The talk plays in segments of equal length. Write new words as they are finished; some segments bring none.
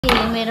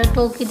मेरो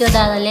टोकिदियो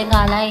दादाले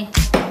गालाई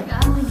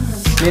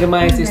मेरो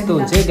माया चाहिँ यस्तो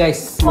हुन्छ है गाइस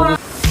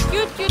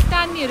क्युट क्युट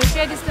टानीहरु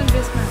ट्रेडिसनल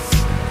ड्रेसमा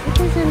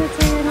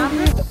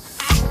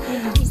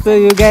So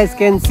you guys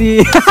can see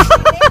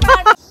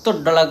तो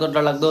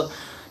डरलाग्दो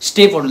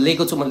स्टेपहरु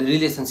लिएको छु मैले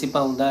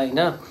रिलेसनशिपमा हुँदा हैन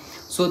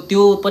सो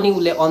त्यो पनि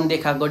उले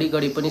अनदेखा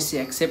गडी पनि सी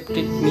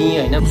एक्सेप्टेड मी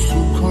हैन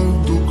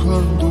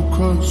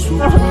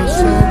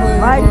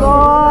my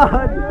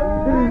God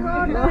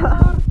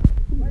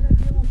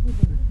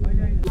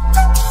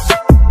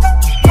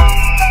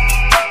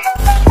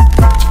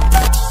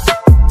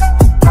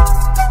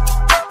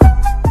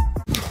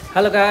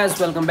Hello guys,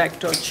 welcome back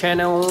to our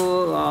channel.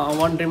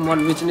 One Dream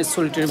One Vision is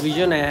Solitary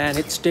Vision and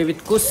it's day with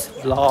Kush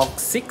vlog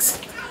 6.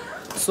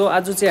 So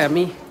आज चाहिँ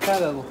हामी कहाँ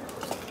गएको?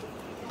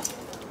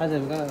 आज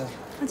हामी कहाँ गएको?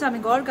 आज हामी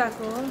घर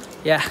गएको.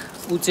 या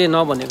उ चाहिँ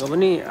नभनेको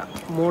पनि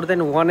मोर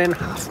देन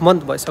 1.5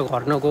 month भइसक्यो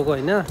घर नगएको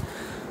हैन.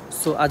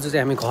 सो आज चाहिँ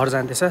हामी घर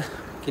जाँदैछ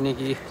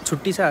किनकि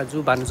छुट्टी छ आज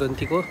भानु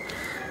जयन्तीको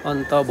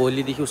अन्त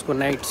भोलिदेखि उसको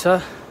नाइट छ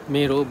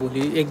मेरो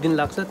भोलि एक दिन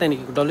लाग्छ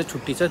त्यहाँदेखिको डल्लै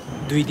छुट्टी छ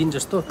 2 दिन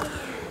जस्तो.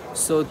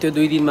 सो त्यो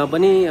 2 दिनमा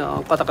पनि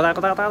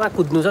कता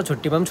कुद्नु छ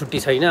छुट्टीमा पनि छुट्टी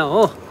छैन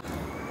हो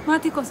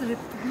माथि कसरी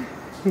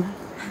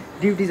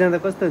ड्युटी जाँदा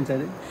कस्तो हुन्छ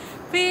नि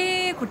पे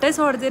खुट्टै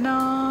छोड्दैन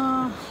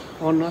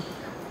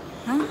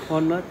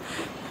अनर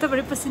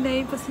तपाईहरु पसिना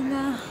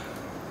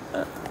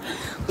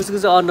उसको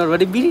चाहिँ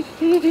अनरबाट बिरी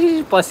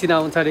पसिना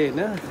आउँछ अरे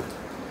हैन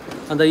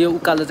अन्त यो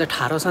उकालो चाहिँ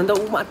ठाडो छ नि त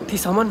उ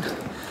माथिसम्म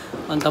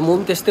अन्त म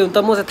पनि त्यस्तै हुन्छ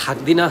म चाहिँ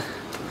थाक्दिनँ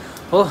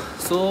हो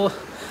सो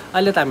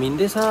अहिले त हामी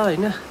हिँड्दैछ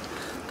हैन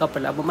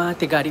तपाईहरुलाई अब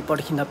माथि गाडी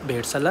पर्खिँदा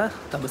भेट्छ ल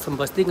तबसम्म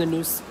बस्दै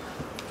गर्नुस्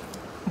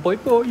बाइ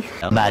बाइ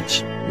much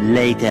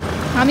later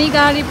हामी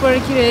गाडी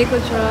पर्खिरहेको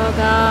छ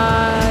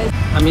गाइस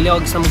हामीले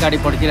अघिसम्म गाडी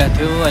पर्खिरहेको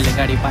थियो अहिले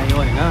गाडी पायो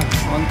हैन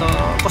अन्त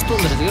कस्तो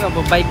हुँदो रहेछ कि अब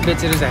बाइक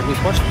बेचेर चाहिँ हामी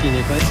फर्स्ट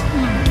किनेको है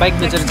बाइक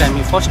बेचेर चाहिँ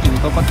हामी फर्स्ट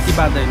किनेको कति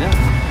बात हैन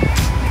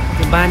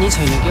त्यो बानी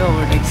छैन के अब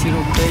ट्याक्सी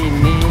रोक्दै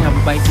हिँड्ने अब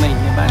बाइकमा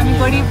हिँड्ने बानी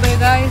गरीब भयो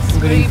गाइस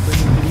गरीब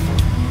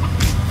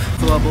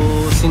सो अब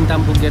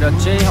सिङताम पुगेर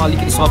चाहिँ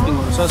अलिकति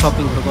सपिङहरु छ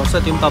सपिङहरु गर्छ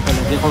त्यो पनि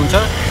तपाईहरुलाई देखाउँछ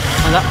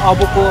अन्त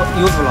अबको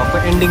यो भ्लगको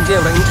एन्डिङ चाहिँ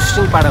एउटा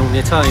इन्ट्रेस्टिङ पारा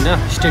हुनेछ हैन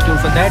स्टे ट्युन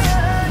फर दैट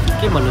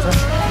के भन्नु छ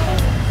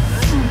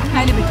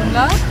अहिले भेटौँ ल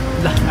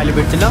अहिले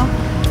भेट्छु ल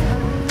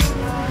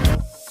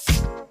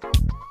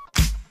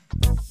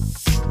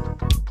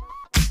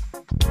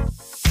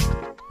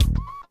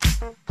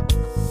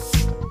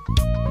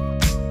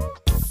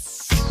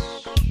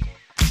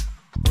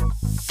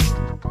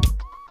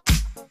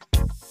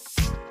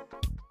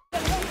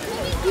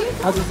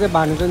आज चाहिँ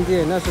भानु जयन्ती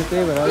हैन सो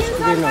त्यही भएर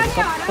स्टुडेन्टहरु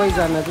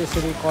सबैजना चाहिँ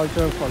यसरी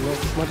कल्चर फलो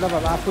मतलब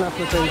अब आफ्नो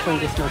आफ्नो ट्रेडिसनल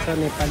ड्रेसमा छ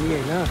नेपाली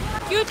हैन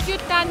क्युट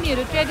क्युट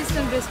टानीहरु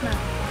ट्रेडिसनल ड्रेसमा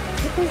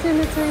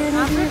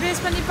हाम्रो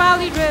ड्रेसमा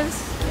नेपाली ड्रेस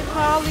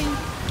नेपाली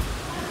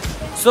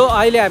सो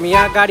अहिले हामी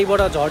यहाँ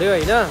गाडीबाट झर्यो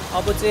हैन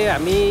अब चाहिँ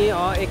हामी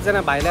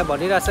एकजना भाइलाई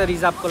भनिरहेछ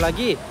रिजर्भको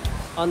लागि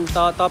अन्त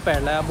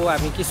तपाईहरुलाई अब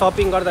हामी कि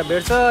सपिङ गर्दा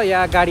भेट्छ या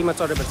गाडीमा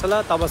चढेर भेट्छ ल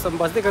तबसम्म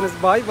बस्दै गर्नुस्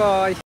बाइ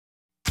बाइ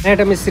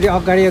म्याडम यसरी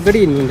अगाडि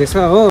हिँड्नुहुँदैछ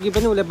हो कि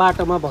पनि उसले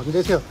बाटोमा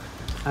भन्दै थियो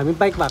हामी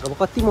बाइक भएको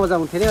कति मजा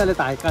आउँथ्यो नि अहिले त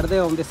हाई काट्दै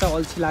आउँदैछ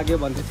अल्छी लाग्यो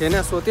भन्दै थियो हैन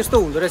सो त्यस्तो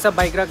हुँदो रहेछ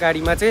बाइक र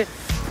गाडीमा चाहिँ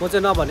म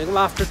चाहिँ नभनेको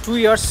आफ्टर 2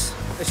 इयर्स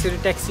यसरी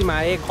ट्याक्सीमा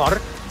आएँ घर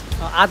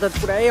आदत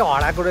पुरै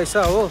हराएको रहेछ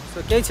हो सो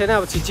केही छैन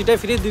अब छिटै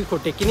फेरि 2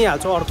 खोट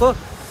टेकिहाल्छु अर्को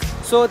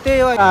सो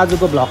त्यही हो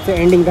आजको भ्लग चाहिँ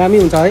एन्डिङ दामी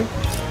हुन्छ है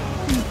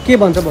के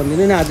भन्छ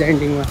भन्दिनु नि आज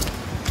एन्डिङमा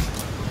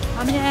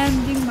हामी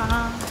एन्डिङमा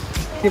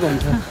के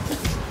भन्छ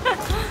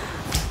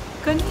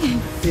कनि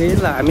ए ल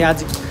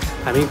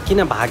हामी किन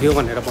भाग्यो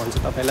भनेर भन्छ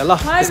तपाईलाई ल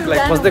त्यसको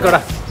लागि बस्दै गर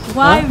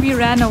why we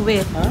ran away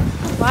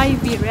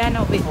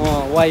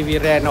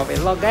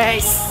ल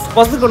गाइस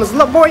बस्दै गर्नुस्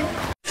ल boy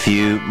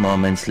few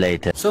moments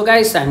later so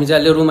guys हामी चाहिँ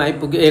अहिले रुम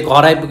आइपुग्यो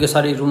घर आइपुग्यो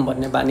सरी रुम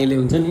भन्ने बानीले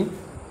हुन्छ नि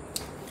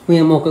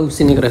यहाँ मकै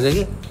उसिनेको रहेछ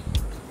कि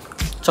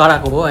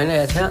चराको हो हैन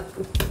यहाँ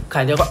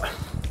खाइदिएको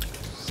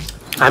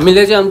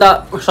हामीले चाहिँ अन्त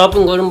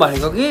सपिङ गरौँ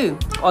भनेको कि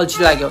अल्छी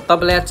लाग्यो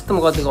तपाईलाई याद छ त म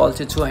कतिको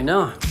अल्छी छु हैन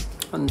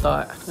अन्त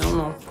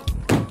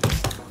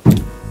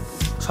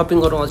सपिङ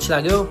गर्नु अल्छी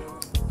लाग्यो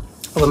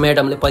अब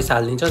म्याडमले पैसा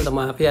हालिदिन्छ नि त म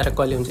आफै आएर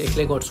कहिले हुन्छ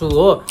एक्लै गर्छु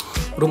हो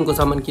रुमको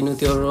सामान किन्नु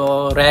थियो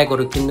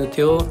ऱ्यागहरू किन्नु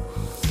थियो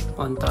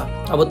अन्त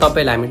अब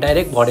तपाईलाई हामी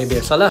डाइरेक्ट भरे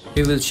भेट्छ ल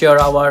we will share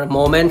our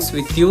moments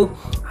with you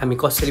हामी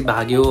कसरी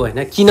भाग्यो हैन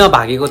किन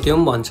भागेको थियौँ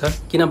भन्छ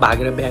किन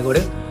भागेर बिहा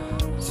गर्यो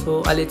सो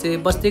अहिले चाहिँ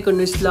बस्दै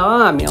गर्नुहोस् ल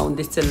हामी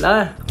आउँदैछ ल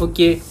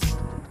ओके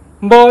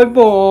बाइ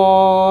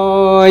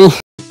बाइ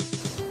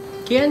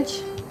केन्च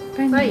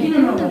पानी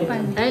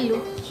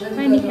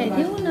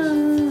खाइदेऊ न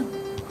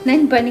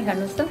नानी पानी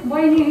खानुहोस् त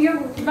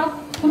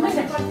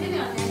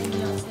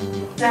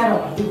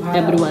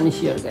एभ्रीवान इज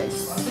हियर गाइस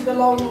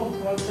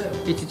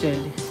यति चाहिँ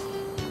अहिले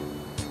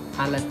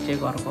हालत चाहिँ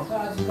घरको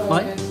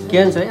है के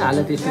भन्छ है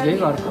हालत यस्तो चाहिँ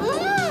घरको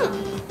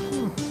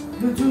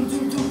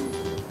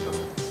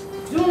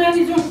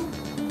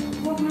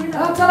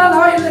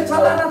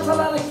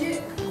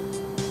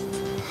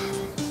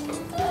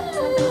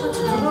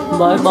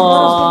बाय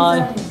बाय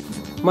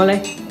मलाई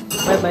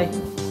bye bye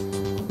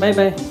bye bye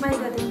bye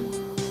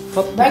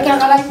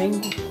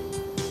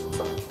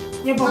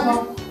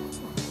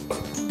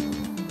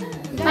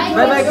by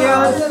by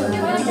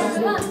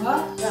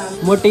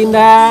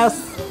मोटिन्दास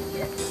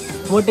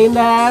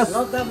मोटिन्दास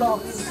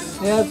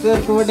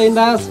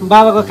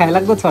बाबाको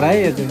खाइलाग्दो छोरा है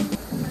यो चाहिँ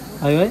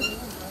है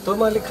त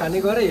मैले खाने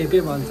गरेँ हेपे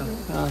भन्छ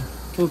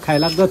ऊ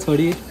खाइलाग्दो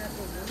छोरी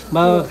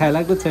बाबाको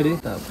खाइलाग्दो छोरी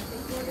त्यो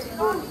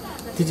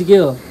चाहिँ के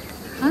हो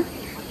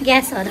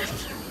ग्यास हो र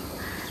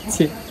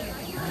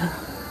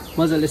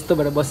मजाले यस्तो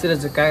भएर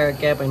बसिरहेको छु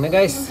क्याप होइन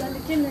गाइस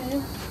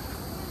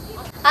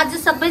आज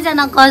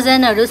सबैजना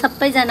कजनहरू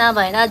सबैजना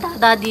भएर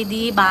दादा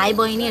दिदी भाइ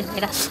बहिनीहरू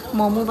भएर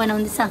मोमो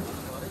बनाउँदैछ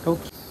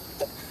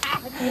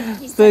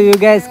So you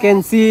guys can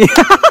see.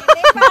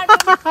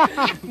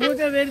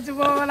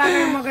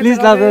 Please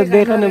love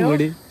देखो न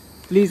मुडी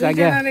प्लिज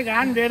आगे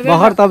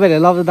भर्खर तपाईँहरूले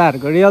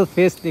लभदाहरूको रियल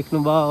फेस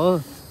देख्नुभयो हो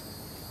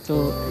सो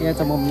यहाँ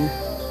छ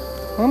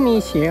मम्मी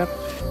सेयर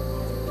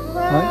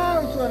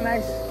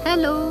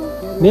हेलो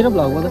मेरो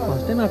भ्लगमा त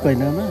फर्स्ट टाइम आएको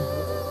होइन आमा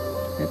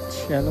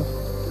चलो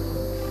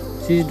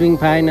सी इज डुइङ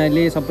फाइन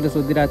अहिले सबैले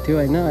सोधिरहेको थियो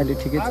होइन अहिले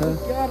ठिकै छ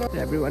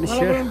एभ्रिवान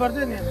सेयर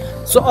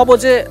सो अब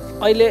चाहिँ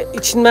अहिले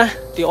एकछिनमा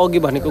त्यो अघि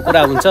भनेको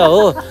कुरा हुन्छ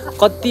हो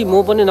कति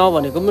म पनि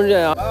नभनेको पनि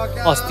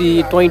अस्ति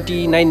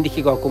 29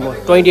 देखि गएको म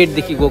 28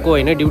 देखि गएको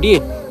होइन ड्युटी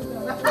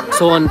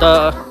सो अन्त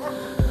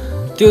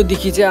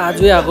त्योदेखि चाहिँ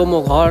आजै आएको म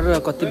घर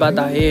कति बाद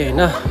आएँ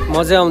होइन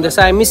मजा आउँदैछ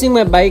आइ मिसिङ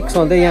माई बाइक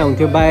सधैँ यहाँ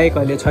हुन्थ्यो बाइक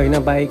अहिले छैन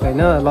बाइक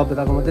होइन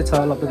लभदाको मात्रै छ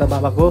लभदा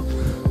बाबाको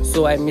so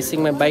I missing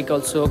my bike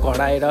also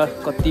घर आएर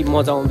कति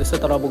मजा आउँदैछ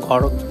तर अब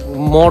घर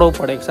मरो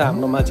परेको छ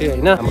हाम्रोमा चाहिँ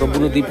होइन हाम्रो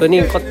बुनुदी पनि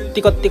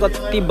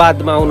कति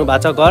बादमा आउनु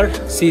भएको छ घर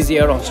सिज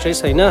एयर होस्टेस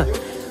होइन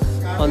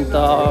अन्त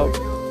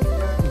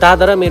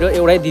दादा र मेरो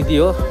एउटै दिदी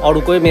हो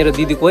अरूकै मेरो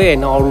दिदीकै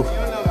होइन अरू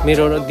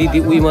मेरो दिदी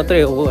उही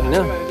मात्रै हो होइन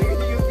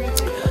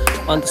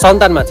अन्त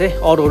सन्तानमा चाहिँ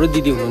अरू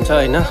दिदी हुनुहुन्छ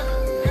होइन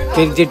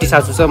मेरो जेठी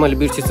सासू छ मैले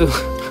बिर्सेछु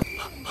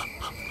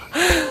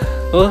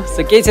हो सो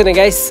केही छैन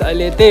गाइस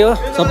अहिले त्यही हो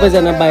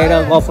सबैजना बाहिर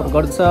गफहरू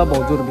गर्दैछ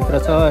भाउजूहरू भित्र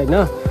छ होइन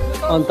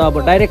अन्त अब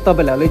डाइरेक्ट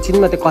तपाईँहरूले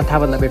एकछिनमा त्यो कथा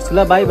भन्दा भेट्छु ल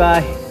बाई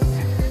बाई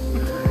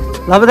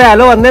ल बताइ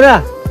हालो भन्दैन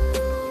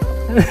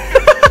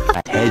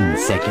 10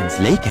 seconds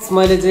later.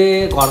 मैले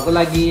चाहिँ घरको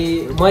लागि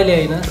मैले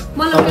होइन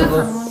तपाईँको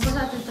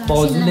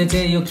भाउजूले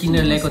चाहिँ यो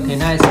किनेर ल्याएको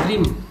थिएन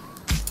आइसक्रिम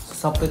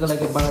सबैको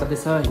लागि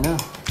बाँड्दैछ होइन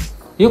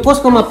यो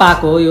कसकोमा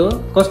पाएको हो यो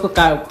कसको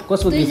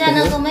गिफ्ट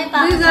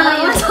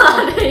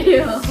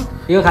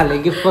यो खाले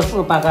गिफ्ट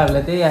कसको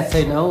पाकाहरूलाई चाहिँ याद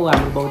छैन हौ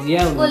हाम्रो भाउजू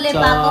यहाँ हुनुहुन्छ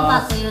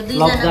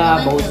लब्दा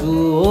भाउजू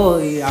हो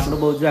हाम्रो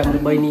भाउजू हाम्रो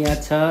बहिनी याद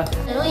छ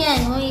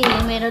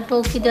मेरो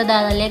टोकी त्यो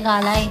दादाले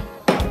गालाई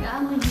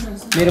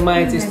मेरो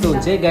माया चाहिँ यस्तो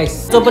हुन्छ है गाइस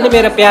जो पनि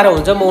मेरो प्यारो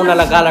हुन्छ म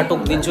उनीहरूलाई गाला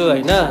टोकिदिन्छु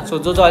होइन सो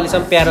जो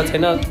अहिलेसम्म प्यारो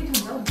छैन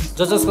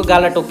जसको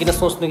गाला टोकिन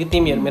सोच्नु कि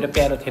तिमीहरू मेरो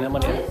प्यारो थिएन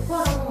भनेर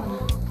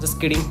जस्ट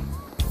किडिङ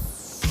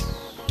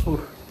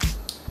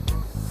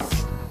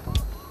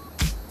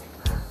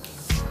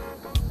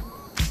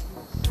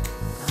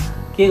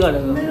के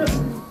गरेको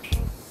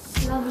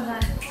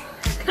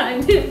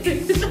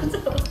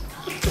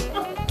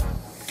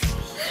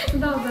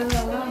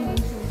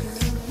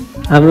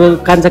हाम्रो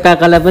कान्छा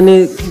काकालाई पनि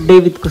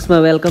डेभिड कुशमा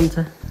वेलकम छ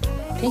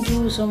थ्याङ्क यू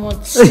सो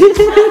मच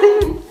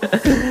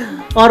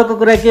अर्को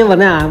कुरा के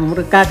भने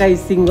हाम्रो काका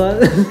single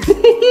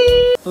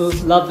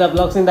लब्दा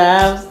blogs in the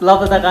house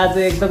लब्दा काका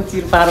चाहिँ एकदम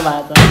चिरपार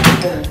भएको छ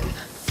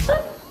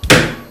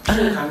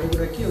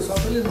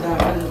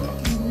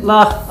ल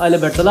अहिले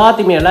भेट्छ ल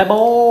तिमीहरूलाई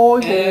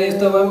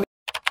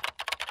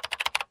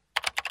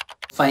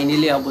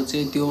फाइनली अब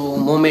चाहिँ त्यो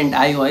मोमेन्ट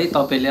आयो है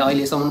तपाईँहरूले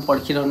अहिलेसम्म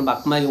पर्खिरहनु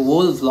भएकोमा यो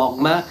होल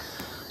भ्लगमा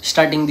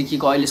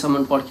स्टार्टिङदेखिको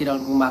अहिलेसम्म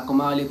पर्खिरहनु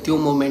भएकोमा अहिले त्यो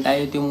मोमेन्ट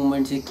आयो त्यो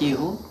मोमेन्ट चाहिँ के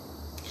हो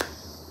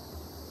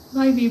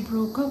Why we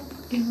broke up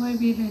and why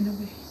we ran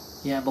away?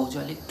 यहाँ भाउजू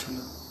अलिक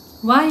ठुलो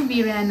Why we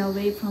ran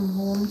away from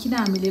home? किन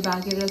हामीले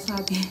भागेर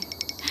साथी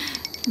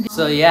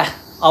सो या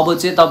अब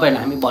चाहिँ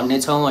तपाईँहरूलाई हामी भन्ने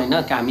छौँ होइन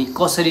हामी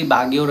कसरी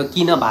भाग्यो र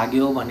किन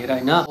भाग्यो भनेर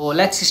होइन हो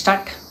लेट्स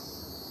स्टार्ट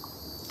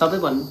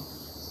तपाईँ भन्नु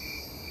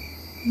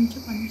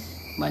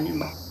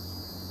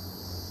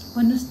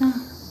भन्नुहोस् न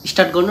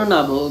स्टार्ट गर्नु न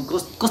अब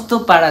कस्तो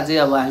पारा चाहिँ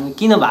अब हामी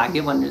किन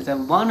भाग्यो भनेर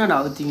चाहिँ भन न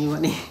अब तिमी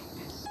पनि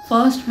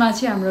फर्स्टमा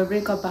चाहिँ हाम्रो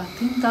ब्रेकअप भएको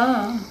थियो नि त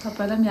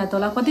तपाईँलाई पनि याद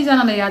होला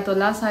कतिजनालाई याद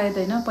होला सायद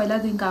होइन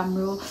पहिलादेखिको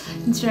हाम्रो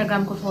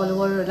इन्स्टाग्रामको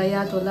फलोवरहरूलाई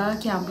याद होला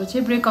कि हाम्रो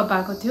चाहिँ ब्रेकअप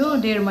भएको थियो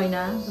 1.5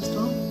 महिना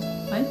जस्तो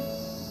है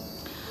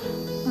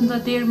अन्त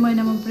 1.5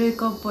 महिनामा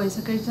ब्रेकअप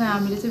भइसकेपछि चाहिँ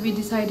हामीले चाहिँ we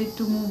decided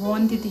to move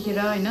on त्यतिखेर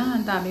होइन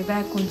अन्त हामी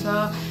ब्याक हुन्छ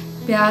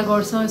बिहा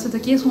गर्छ यस्तो त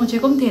के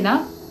सोचेको पनि थिएन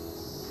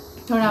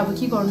तर अब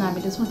के गर्नु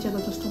हामीले सोचेको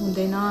जस्तो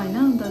हुँदैन होइन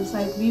अन्त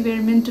सायद we where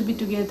meant to be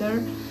together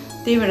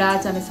त्यही भएर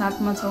आज हामी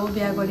साथमा छौँ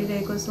बिहा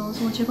गरिरहेको छौँ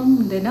सोचेको पनि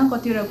हुँदैन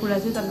कतिवटा कुरा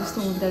चाहिँ तर जस्तो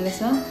हुँदो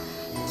रहेछ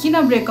किन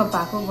ब्रेकअप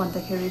भएको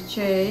भन्दाखेरि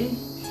चाहिँ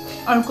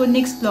अर्को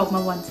नेक्स्ट ब्लगमा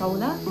भन्छौँ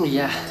ल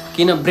या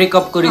किन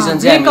ब्रेकअपको रिजन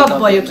चाहिँ ब्रेकअप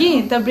भयो कि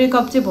त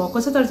ब्रेकअप चाहिँ भएको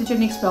छ तर त्यो चाहिँ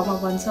नेक्स्ट ब्लगमा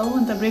भन्छौँ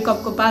अन्त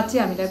ब्रेकअपको बाद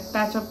चाहिँ हामीलाई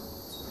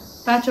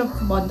प्याचअप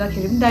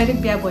भन्दाखेरि पनि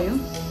डाइरेक्ट बिहा भयो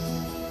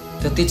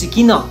त त्यो चाहिँ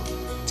किन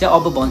चाहिँ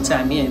अब भन्छ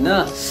हामी होइन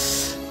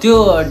त्यो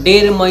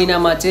 1.5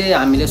 महिनामा चाहिँ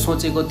हामीले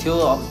सोचेको थियो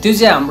त्यो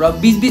चाहिँ हाम्रो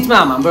बिचबिचमा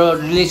हाम्रो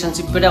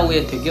रिलेसनसिप पुरा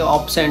उयो थियो कि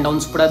अप्स एन्ड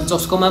डाउन्स पुरा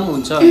जसकोमा पनि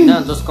हुन्छ होइन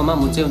जसकोमा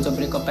पनि हुन्छ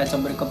ब्रेकअप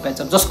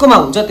प्याचअप जसकोमा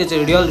हुन्छ त्यो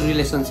चाहिँ रियल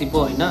रिलेसनसिप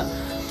हो होइन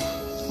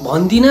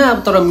भन्दिनँ अब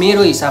तर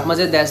मेरो हिसाबमा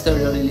चाहिँ द्याट्स द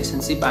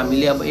रिलेसनसिप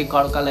हामीले अब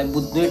एकअर्कालाई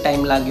बुझ्नै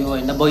टाइम लाग्यो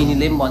होइन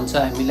बहिनीले पनि भन्छ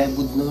हामीलाई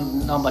बुझ्नु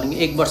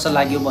नभनेको 1 वर्ष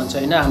लाग्यो भन्छ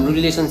होइन हाम्रो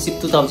रिलेसनसिप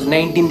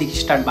 2019 देखि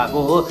स्टार्ट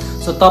भएको हो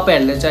सो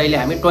तपाईँहरूले चाहिँ अहिले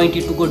हामी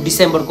 22 को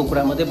डिसेम्बरको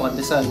कुरा मात्रै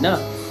भन्दैछ होइन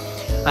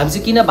हामी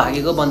चाहिँ किन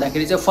भागेको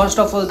भन्दाखेरि चाहिँ फर्स्ट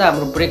अफ अल त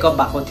हाम्रो ब्रेकअप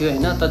भएको थियो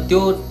होइन त त्यो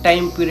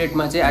टाइम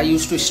पिरियडमा चाहिँ आई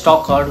युज टु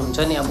स्टक हर हुन्छ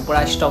नि अब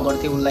पुरा स्टक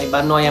गर्थ्यो उसलाई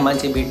बा नयाँ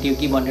मान्छे भेट्यो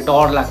कि भन्ने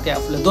डर लाग्थ्यो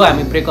आफूलाई दो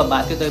हामी ब्रेकअप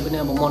भएको थियो तैपनि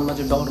अब मनमा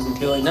चाहिँ डर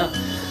हुन्थ्यो होइन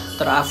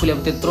तर आफूले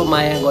अब त्यत्रो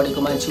माया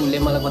गरेको मान्छे उसले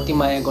मलाई कति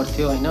माया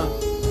गर्थ्यो होइन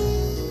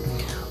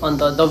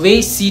अन्त द वे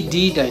सी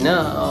डिड होइन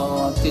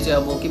त्यो चाहिँ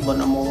अब के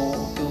भन्नु म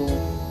त्यो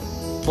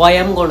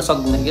बयान गर्न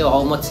सक्दिनँ कि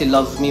how much see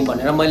love me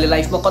भनेर मैले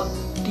लाइफमा कति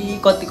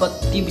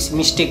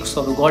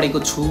मिस्टेक्सहरू गरेको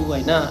छु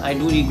होइन आई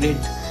डु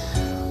रिग्रेट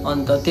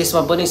अन्त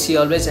त्यसमा पनि सी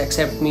अलवेज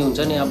एक्सेप्ट मी हुन्छ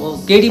नि अब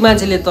केटी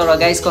मान्छेले तर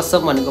गाइस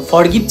कसम भनेको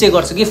फर्गिभ चाहिँ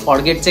गर्छ कि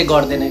फर्गेट चाहिँ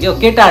गर्दैन क्या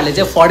केटाहरूले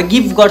चाहिँ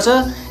फर्गिभ गर्छ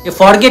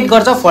फर्गेट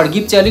गर्छ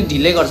फर्गिभ चाहिँ अलिक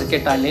ढिलै गर्छ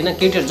केटाहरूले होइन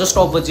केटीहरू जस्ट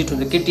अपोजिट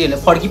हुन्छ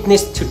केटीहरूले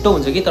फर्गिभनेस छिट्टो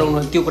हुन्छ कि तर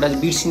उनीहरू त्यो कुरा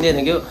चाहिँ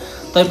बिर्सिँदैन क्या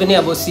तैपनि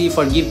अब सी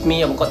फर्गिभ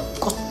मी अब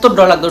कस्तो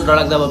डरलाग्दो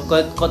अब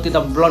कति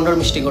त ब्लन्डर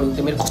मिस्टेकहरू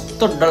हुन्थ्यो मेरो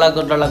कस्तो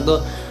डरलाग्दो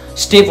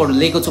स्टेपहरू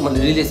लिएको छु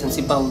मैले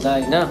रिलेसनसिपमा हुँदा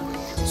होइन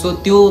सो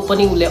त्यो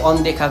पनि उसले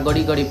अनदेखा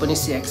गरी पनि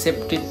सी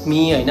एक्सेप्टेड मी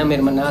होइन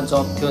मेरोमा न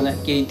जब थियो न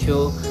केही थियो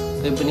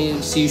त्यही पनि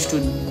सी युज टु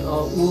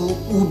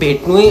ऊ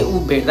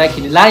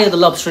भेट्दाखेरि ला यो त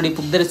लभ स्टोरी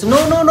पुग्दो रहेछ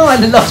नो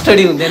अहिले लभ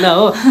स्टोरी हुँदैन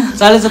हो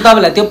चाले चाहिँ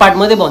तपाईँलाई त्यो पार्ट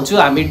मात्रै भन्छु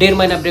हामी 1.5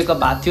 महिना ब्रेकअप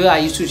भएको थियो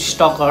आई युज टु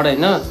स्टक हर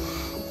होइन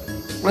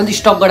अन्त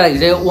स्टक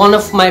गर्दाखेरि one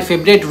of my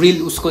favourite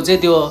reel उसको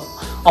चाहिँ त्यो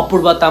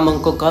अपूर्व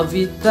तामाङको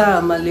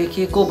कवितामा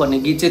लेखेको भन्ने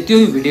गीत चाहिँ त्यो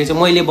भिडियो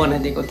चाहिँ मैले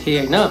बनाइदिएको थिएँ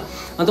होइन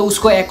अन्त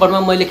उसको एकाउन्टमा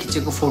मैले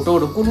खिचेको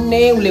फोटोहरू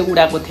कुनै उसले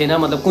उडाएको थिएन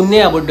मतलब कुनै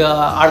अब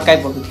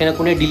आर्काइभहरू थिएन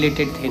कुनै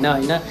डिलिटेड थिएन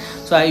होइन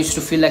so I use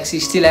to feel like C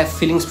still have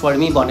feelings for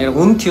me भनेर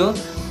हुन्थ्यो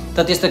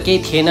त त्यस्तो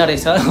केही थिएन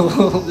रहेछ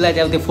उसलाई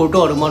चाहिँ अब त्यो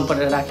फोटोहरू मन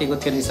परेर राखेको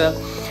थियो रहेछ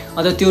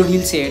अन्त त्यो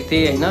रिल्स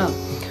हेर्थेँ होइन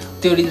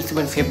त्यो रिल्स चाहिँ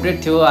मेरो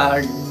फेभरेट थियो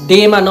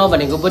डेमा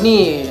नभनेको पनि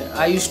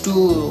I use to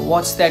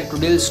watch that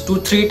reels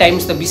 2-3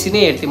 times त बेसी नै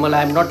हेर्थेँ मलाई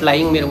आइएम नट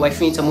लाइङ मेरो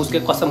वाइफै छ म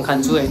उसकै कसम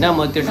खान्छु होइन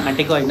म त्यो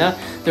ढाँटेको होइन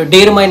त्यो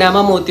 1.5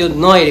 महिनामा म त्यो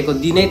नहेरेको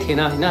दिनै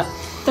थिएन होइन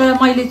तर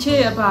मैले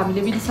चाहिँ अब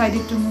हामीले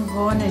डिसाइडेड टु मुभ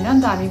अन होइन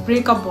अन्त हामी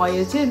ब्रेकअप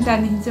भयो चाहिँ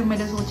त्यहाँदेखि चाहिँ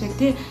मैले सोचेको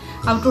थिएँ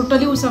अब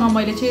टोटली उसँग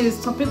मैले चाहिँ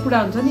सबै कुरा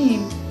हुन्छ नि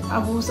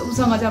अब उसँग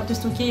चाहिँ अब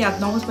त्यस्तो केही याद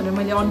नहोस् भनेर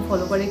मैले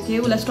अनफलो गरेको थिएँ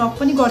उसलाई स्टक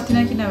पनि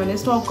गर्थेन किनभने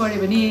स्टक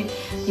गऱ्यो भने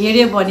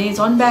हेऱ्यो भने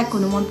झन् ब्याक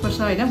हुनु मनपर्छ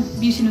होइन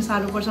बिर्सिनु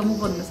साह्रो पर्छ मुभ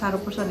गर्नु साह्रो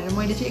पर्छ भनेर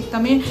मैले चाहिँ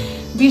एकदमै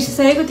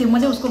बिर्सिसकेको थिएँ म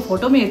चाहिँ उसको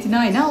फोटो पनि हेर्थिनँ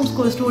होइन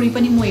उसको स्टोरी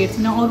पनि म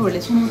हेर्थिनँ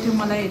अरूहरूले सुनाउँथ्यो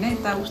मलाई होइन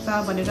यता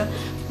उस्ता भनेर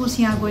कुस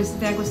यहाँ गएछ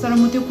त्यहाँ गएछ तर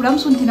म त्यो कुरा पनि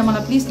सुन्थिनँ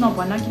मलाई प्लिज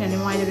नभन किनभने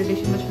म अहिले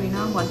रिलेसनमा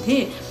छुइनँ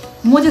भन्थेँ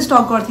म चाहिँ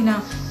स्टक गर्थिनँ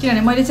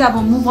किनभने मैले चाहिँ अब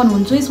मुभ अन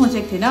हुन्छै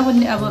सोचेको थिएन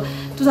अब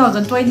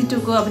 2022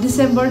 को अब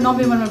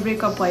नोभेम्बरमा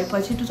ब्रेकअप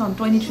भएपछि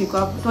 2023 को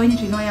अब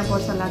 23 नयाँ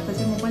वर्ष लाग्दा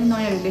चाहिँ म पनि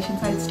नयाँ रिलेसन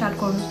सायद स्टार्ट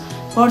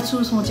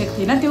गर्छु सोचेको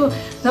थिएन त्यो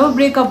जब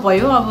ब्रेकअप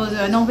भयो अब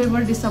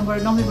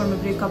नोभेम्बरमा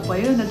ब्रेकअप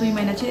भयो अन्त 2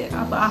 महिना चाहिँ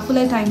अब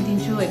आफूलाई टाइम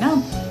दिन्छु होइन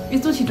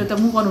यस्तो छिटो त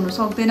मुभ अन हुनु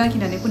सक्दैन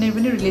किनभने कुनै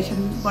पनि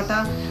रिलेसनबाट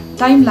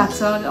टाइम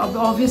लाग्छ अब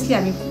अभियसली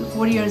हामी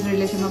 4 इयर्स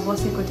रिलेसनमा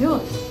बसेको थियो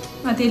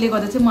त्यसले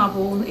गर्दा चाहिँ म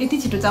अब यति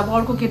छिटो चाहिँ अब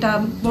अर्को केटा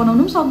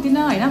बनाउनु पनि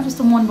सक्दिनँ होइन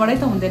त्यस्तो मनबाटै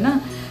त हुँदैन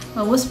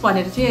होस्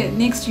भनेर चाहिँ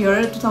नेक्स्ट इयर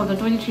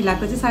 2023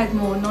 लाग्दा चाहिँ सायद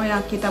म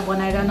नयाँ केटा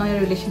बनाएर नयाँ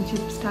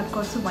रिलेसनसिप स्टार्ट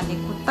गर्छु भन्ने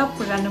कुरा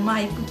पुरानोमा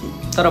आइपुग्यो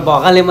तर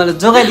भगवानले मलाई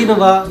जोगाइदिनु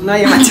भयो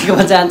नयाँ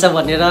मान्छेकोमा जान्छ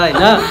भनेर होइन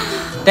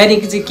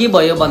त्यहाँदेखि चाहिँ के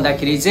भयो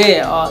भन्दाखेरि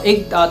चाहिँ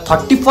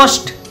 31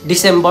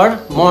 डिसेम्बर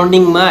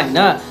मर्निङमा होइन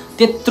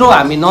त्यत्रो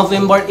हामी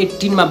नोभेम्बर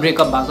 18 मा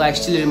ब्रेकअप भएको I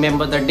still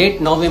remember the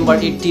date November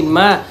 18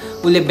 मा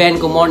उसले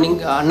बिहानको मर्निङ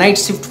नाइट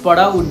सिफ्टबाट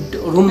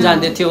रुम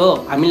जाँदै थियो हो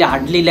हामीले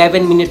हार्डली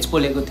 11 मिनट्स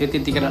बोलेको थियो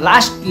त्यतिखेर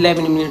लास्ट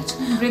 11 मिनट्स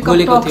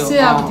बोलेको थियो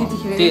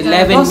त्यो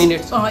 11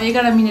 मिनट्स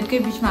 11 मिनटकै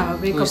बिचमा हाम्रो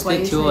ब्रेकअप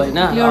थियो होइन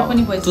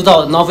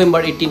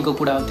नोभेम्बर 18 को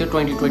कुरा हो त्यो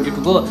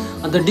 2022 को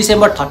अन्त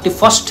डिसेम्बर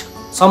 31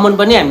 सम्म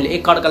पनि हामीले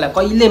एकअर्कालाई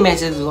कहिले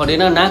मेसेज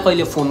गरेन न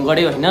कहिले फोन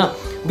गर्यो होइन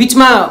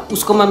बिचमा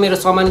उसकोमा मेरो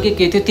सामान के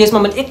थियो त्यसमा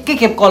मैले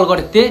एकैखेप कल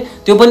गरेको थिएँ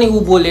त्यो पनि ऊ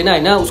बोलेन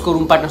होइन उसको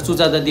रुम पार्टनर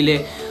सुजाता दिदीले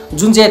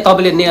जुन चाहिँ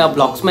तपाईँले नयाँ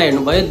भ्लग्समा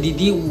हेर्नुभयो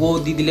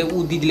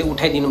दिदीले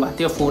उठाइदिनु भएको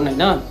थियो फोन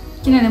होइन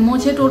किनभने म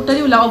चाहिँ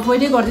टोटली उसलाई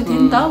अभोइडै गर्दै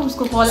थिएँ नि त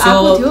उसको कल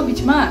आएको थियो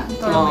बिचमा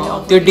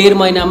त्यो 1.5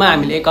 महिनामा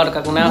हामीले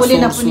एकअर्काको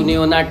न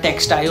सुन्यो न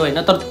टेक्स्ट आयो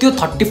होइन तर त्यो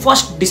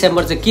 31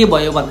 डिसेम्बर चाहिँ के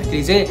भयो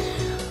भन्दाखेरि चाहिँ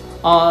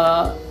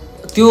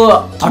त्यो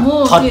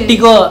 30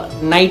 को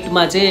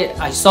नाइटमा चाहिँ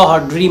आई स हर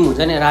ड्रिम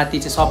हुन्छ नि राति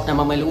चाहिँ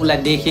सपनामा मैले उसलाई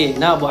देखेँ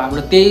होइन अब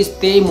हाम्रो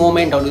त्यही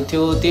मोमेन्टहरू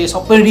थियो त्यो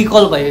सबै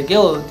रिकल भयो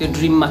क्या त्यो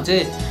ड्रिममा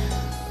चाहिँ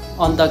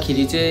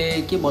अन्तखेरि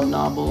चाहिँ के भन्नु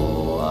अब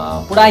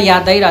पुरा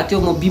याद आइरहेको थियो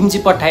म बिम्जी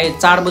पठाएँ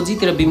 4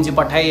 बजीतिर बिम्जी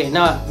पठाएँ होइन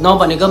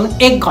नभनेको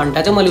पनि 1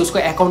 घन्टा चाहिँ मैले उसको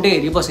एकाउन्टै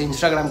हेरिबसेँ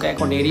इन्स्टाग्रामको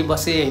एकाउन्ट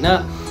हेरिबसेँ होइन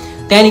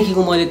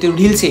त्यहाँदेखिको मैले त्यो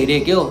रिल्स हेरेँ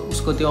क्या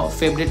उसको त्यो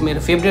मेरो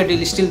favourite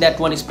reel still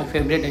that one is my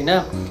favourite होइन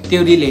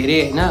त्यो रिल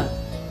हेरेँ होइन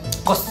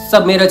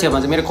कसम मेरो छेउमा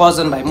चाहिँ मेरो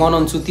कजन भाइ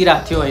मनाउनु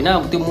सुतिरहेको थियो होइन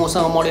त्यो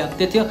मसँग मडी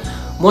हत्ते थियो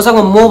मसँग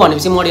म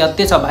भनेपछि मडी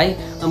हत्ते छ भाइ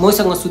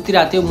मसँग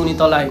सुतिरहेको थियो मुनि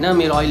तल होइन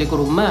मेरो अहिलेको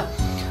रुममा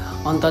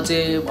अन्त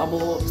चाहिँ अब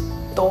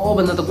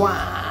तँभन्दा त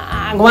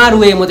गुवा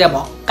रुएँ म त्यहाँ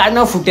भक्का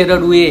नफुटेर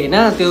रुएँ होइन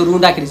त्यो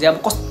रुँदाखेरि चाहिँ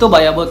अब कस्तो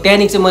भयो अब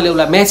त्यहाँदेखि चाहिँ मैले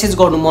उसलाई म्यासेज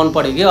गर्नु मन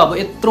पऱ्यो कि अब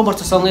यत्रो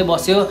वर्षसँगै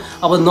बस्यो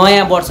अब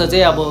नयाँ वर्ष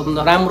चाहिँ अब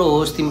राम्रो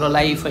होस् तिम्रो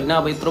लाइफ होइन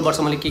अब यत्रो वर्ष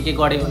मैले के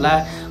गरेँ होला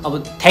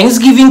अब थ्याङ्क्स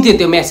गिभिङ थियो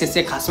त्यो म्यासेज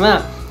चाहिँ खासमा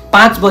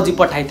 5 बजी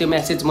पठाएँ त्यो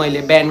म्यासेज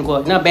मैले बिहानको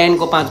होइन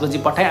बिहानको 5 बजी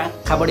पठाएँ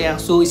आँखाबाट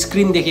आँसु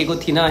स्क्रिन देखेको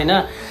थिइनँ होइन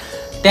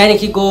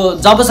त्यहाँदेखिको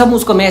जबसम्म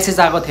उसको म्यासेज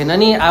आएको थिएन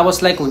नि आवाज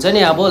लाइक हुन्छ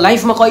नि अब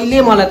लाइफमा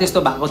कहिले मलाई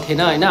त्यस्तो भएको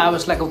थिएन होइन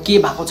आवाज लाइक के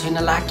भएको छैन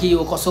ला के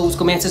हो कसो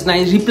उसको म्यासेज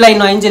रिप्लाई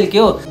नआइन्जेल के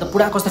हो त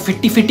पुरा कस्तो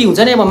फिट्टी हुन्छ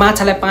नि अब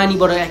माछालाई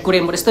पानीबाट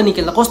एक्वेरियमबाट यस्तो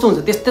निकाल्दा कस्तो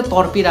हुन्छ त्यस्तै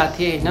तर्पिरहेको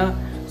थिएँ होइन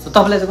सो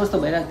तपाईँलाई चाहिँ कस्तो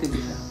भइरहेको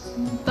थियो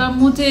त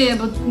म चाहिँ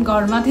अब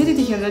घरमा थिएँ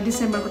त्यतिखेर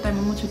डिसेम्बरको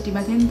टाइममा म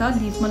छुट्टीमा थिएँ नि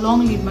त लिभमा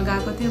लङ लिभमा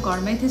गएको थिएँ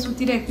घरमै थिएँ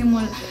सुतिरहेको थिएँ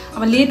म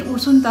अब लेट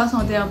उठ्छु नि त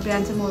सधैँ अब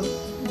बिहान चाहिँ म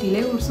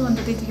ढिलै उठ्छु अन्त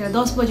त्यतिखेर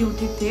 10 बजी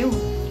उठेको थिएँ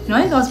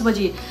है 10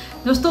 बजी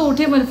जस्तो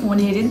उठेँ मैले फोन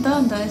हेरेँ नि त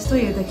अन्त यस्तो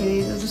हेर्दाखेरि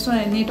जस्तो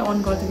नेट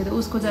अन गर्दाखेरि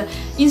उसको चाहिँ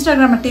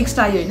इन्स्टाग्राममा टेक्स्ट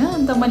आयो होइन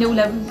अन्त मैले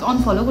उसलाई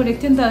अनफलो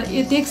गरेको थिएँ नि त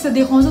यो टेक्स्ट त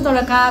देखाउँछ तर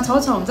कहाँ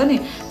छ हुन्छ नि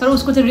तर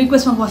उसको चाहिँ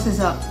रिक्वेस्टमा बसेछ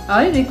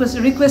है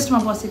रिक्वेस्टमा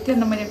बसेको थियो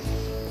अन्त मैले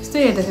यस्तो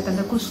हेर्दाखेरि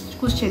अन्त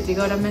कुश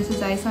छेत्रीको एउटा मेसेज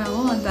आएछ हो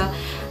अन्त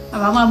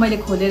अब मैले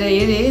खोलेर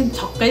हेरेँ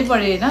छक्कै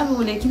परेँ होइन अब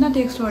उसले किन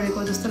टेक्स्ट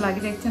गरेको जस्तो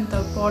लागिरहेको थियो नि त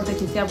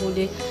पढ्दाखेरि चाहिँ अब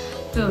उसले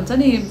त्यो हुन्छ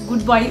नि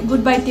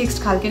गुड बाई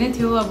टेक्स्ट खालके नै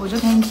थियो अब हुन्छ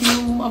थ्याङ्क यू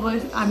अब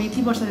हामी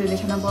यति वर्ष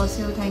रिलेसनमा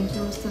बस्यो थ्याङ्क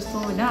यू त्यस्तो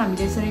होइन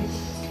हामीले यसरी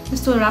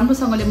यस्तो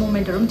राम्रोसँगले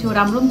मोमेन्टहरू पनि थियो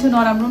राम्रो पनि थियो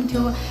नराम्रो पनि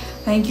थियो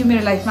थ्याङ्क यू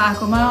मेरो लाइफमा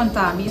आएकोमा अन्त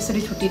हामी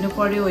यसरी छुट्टिनु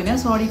पऱ्यो होइन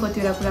सरी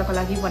कतिवटा कुराको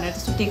लागि भनेर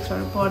त्यस्तो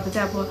टेक्स्टहरू पढ्दा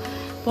चाहिँ अब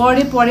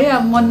पढेँ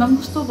अब मनमा पनि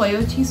कस्तो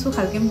भयो चिसो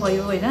खालके पनि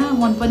भयो होइन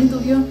मन पनि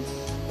दुख्यो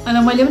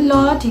अन्त मैले पनि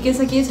ल ठिकै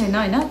छ केही छैन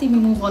होइन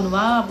तिमी मुभ गर्नु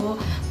भयो अब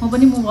म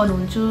पनि मुभ गर्नु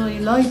हुन्छु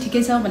ल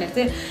ठिकै छ भनेर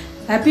चाहिँ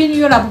ह्याप्पी न्यु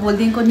इयर अब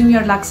भोलिदेखिको न्यु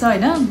इयर लाग्छ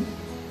होइन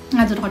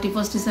आज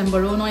 31 डिसेम्बर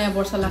हो नयाँ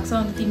वर्ष लाग्छ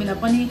अन्त तिमीलाई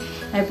पनि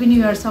ह्याप्पी न्यु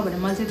इयर छ भनेर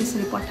मैले चाहिँ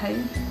त्यसरी पठाएँ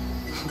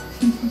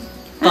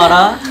तर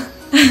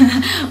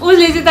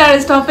उसले चाहिँ तर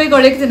स्टपै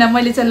गरेको थिएन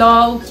मैले चाहिँ ल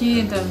ओके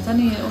अन्त हुन्छ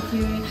नि ओके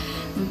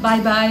बाई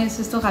बाई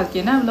यस्तो खालके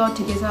होइन ल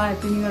ठिकै छ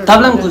ह्याप्पी न्यु इयर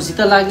तपाईँलाई खुसी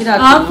त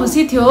लागिरहेको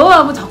खुसी थियो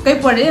अब छक्कै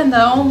परेँ अन्त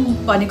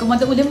भनेको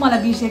मतलब उसले पनि मलाई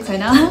बिर्सेको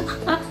छैन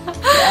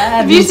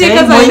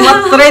बिर्सेको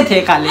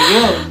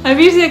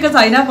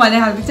छैन भन्ने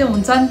खालको चाहिँ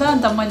हुन्छ नि त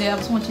अन्त मैले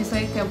अब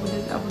सोचिसकेको थिएँ अब उसले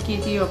अब के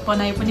के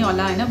बनाए पनि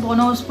होला होइन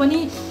बनाओस् पनि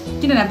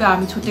किनभने अब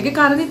हामी छुट्टेकै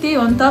कारणै त्यही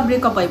हो नि त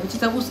ब्रेकअप भएपछि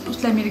त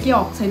उसलाई मेरो केही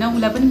हक छैन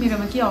उसलाई पनि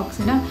मेरोमा केही हक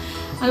छैन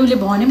अनि उसले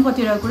भन्यो पनि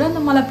कतिवटा कुरा अन्त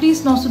मलाई प्लिज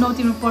नसुनाऊ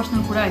तिम्रो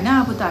पर्सनल कुरा होइन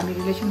अब त हामी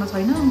रिलेसनमा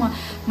छैन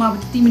म अब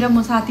तिमी र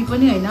म साथी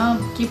पनि होइन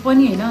के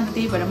पनि होइन अन्त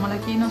त्यही भएर मलाई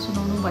केही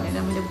नसुनाउनु भनेर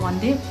मैले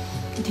भनिदिएँ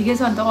ठिकै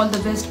छ अन्त अल द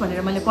बेस्ट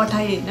भनेर मैले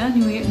पठाएँ होइन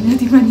न्यु इयर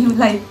तिम्रो न्यु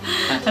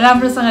लाइफ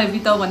राम्रोसँगले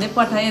बिताऊ भन्ने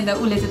पठाएँ अन्त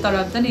उसले चाहिँ तर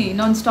हुन्छ नि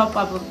ननस्टप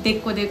अब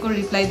दिएको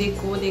रिप्लाई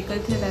दिएको थियो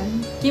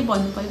त्यहाँदेखि के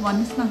भन्नु पऱ्यो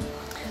भन्नुहोस् न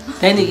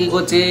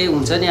त्यहाँदेखिको चाहिँ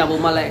हुन्छ नि अब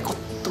मलाई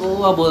कस्तो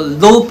अब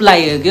लोप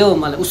लाग्यो क्या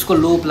मलाई उसको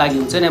लोप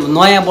लाग्यो हुन्छ नि अब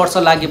नयाँ वर्ष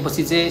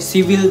लागेपछि चाहिँ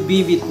C will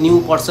be with new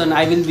person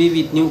I will be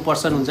with new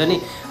person हुन्छ नि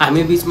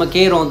हामी बिचमा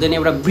केही रहँदैन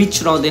एउटा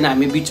ब्रिज रहँदैन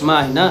हामी बिचमा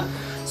होइन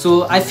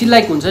सो आई फिल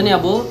लाइक हुन्छ नि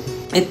अब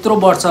यत्रो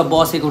वर्ष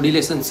बसेको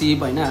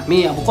रिलेसनसिप होइन हामी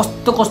अब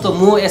कस्तो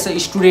म एज अ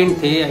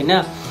स्टुडेन्ट थिएँ होइन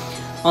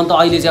अन्त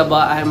अहिले चाहिँ अब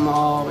आइएम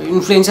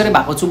इन्फ्लुएन्सरै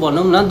भएको छु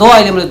भनौँ न दो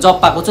अहिले मैले जब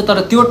पाएको छु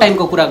तर त्यो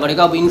टाइमको कुरा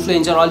गरेको अब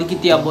इन्फ्लुएन्सर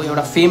अलिकति अब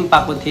एउटा फेम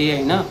पाएको थिएँ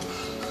होइन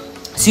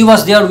she was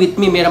there with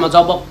me मेरोमा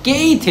जब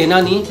केही थिएन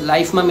नि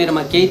लाइफमा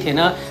मेरोमा केही थिएन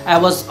I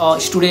was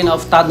student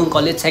of तादुङ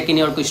college second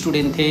इयरको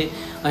student थिएँ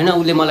होइन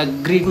उसले मलाई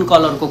ग्रिन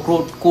कलरको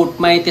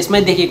कोटमै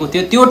त्यसमै देखेको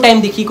थियो त्यो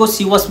टाइमदेखिको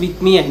सी वाज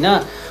विथ मी होइन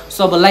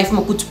सो अब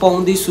लाइफमा कुछ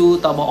पाउँदैछु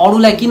त अब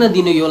अरूलाई किन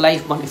दिनु यो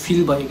लाइफ भन्ने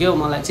फिल भयो क्या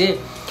मलाई चाहिँ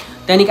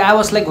त्यहाँदेखि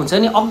आवाज लाइक हुन्छ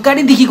नि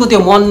अगाडिदेखिको त्यो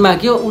मनमा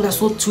क्या उसलाई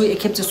सोध्छु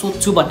एकखेप चाहिँ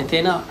सोध्छु भन्ने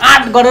थिएन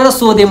आँट गरेर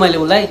सोधेँ मैले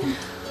उसलाई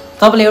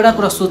तपाईँले एउटा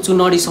कुरा सोध्छु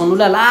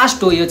नरिसाउनुलाई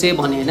लास्ट हो यो चाहिँ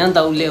भने होइन अन्त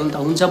उसले अन्त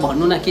हुन्छ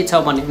भन्नु न के छ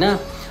भने होइन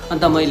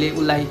अन्त मैले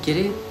उसलाई के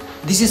अरे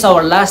this is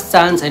our last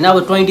chance होइन अब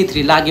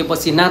 23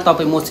 लागेपछि न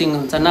तपाईँ मसँग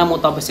हुन्छ न म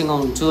तपाईँसँग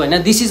हुन्छु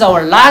होइन this is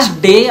our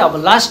last day अब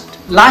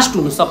लास्ट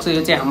हुनसक्छ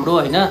यो चाहिँ हाम्रो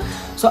होइन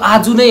सो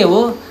आज नै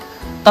हो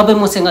तपाईँ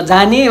मसँग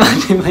जाने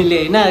भने मैले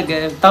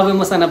होइन तपाईँ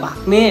मसँग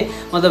भाग्ने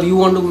मतलब you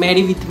want to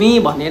marry with me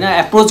भनेर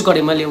एप्रोच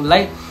गरेँ मैले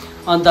उसलाई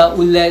अन्त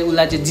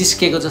उसलाई चाहिँ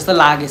जिस्केको जस्तो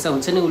लागेछ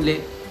हुन्छ नि उसले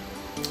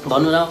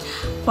भन्नु न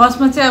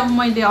फर्स्टमा चाहिँ अब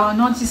मैले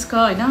नजिस्क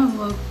होइन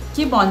अब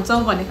के भन्छौ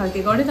भन्ने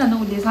खालके गरेँ त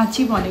उसले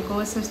साँच्ची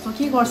भनेको यस्तो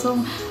के गर्छौ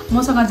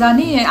मसँग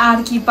जाने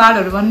आर्की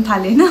पारहरू भन्नु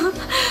थालेँ होइन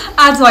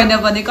आज होइन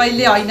भने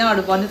कहिले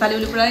होइनहरू भन्नु थाल्यो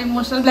उसले पुरा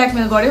इमोसनल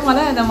ब्ल्याकमेल गर्यो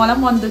मलाई अन्त मलाई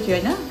मन दुख्यो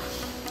होइन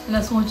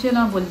ल सोचेँ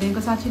ल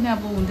भोलिदेखिको साँच्चै नै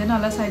अब हुँदैन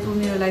होला सायद ऊ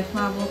मेरो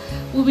लाइफमा अब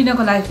ऊ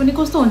बिनाको लाइफ पनि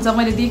कस्तो हुन्छ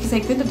मैले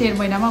देखिसकेको थिएँ नि त 1.5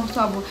 महिनामा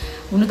कस्तो अब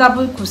हुनु त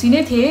अब खुसी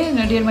नै थिएँ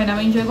 1.5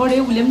 महिनामा इन्जोय गरेँ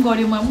उसले पनि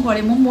गर्यो म पनि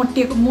गरेँ म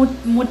मोटिएको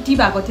मोटी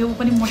भएको थियो ऊ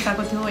पनि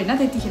मोटाएको थियो होइन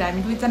त्यतिखेर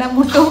हामी दुईजना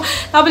मोटो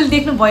तपाईँले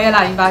देख्नु भयो होला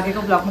हामी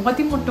भागेको ब्लगमा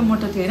कति मोटो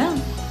मोटो थियो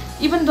होइन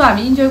इभन त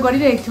हामी इन्जोय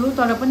गरिरहेको थियौँ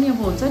तर पनि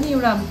अब हुन्छ नि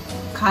एउटा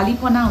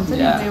खालीपना हुन्छ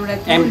नि एउटा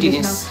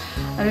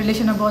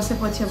रिलेसनमा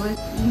बसेपछि अब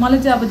मलाई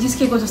चाहिँ अब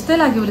जिस्केको जस्तै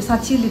लाग्यो उसले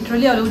साँच्ची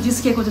लिटरली अब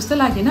जिस्केको जस्तै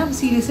लागेन अब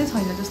सिरियसै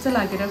छैन जस्तै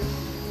लागेर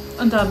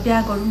अन्त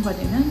बिहा गरौँ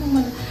भनेन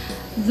मैले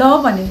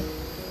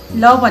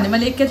ल भने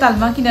मैले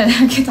एकैतालमा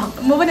किनभने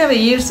म पनि अब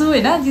हेर्छु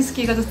होइन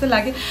जिस्केको जस्तै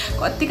लाग्यो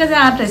कतिको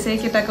चाहिँ आँट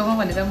रहेछ केटाकोमा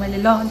भनेर मैले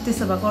ल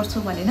त्यसो भए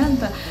गर्छु भनेन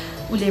अन्त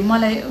उसले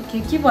मलाई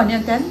के भन्यो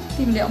त्यहाँदेखि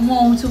तिमीले म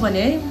आउँछु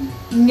भने है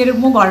मेरो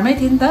म घरमै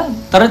थिएँ नि त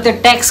तर त्यो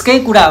टेक्स्टकै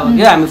कुरा हो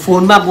कि हामी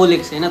फोनमा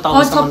बोलेको छैन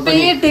सबै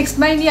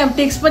टेक्स्टमै नि अब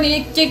टेक्स्ट पनि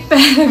एक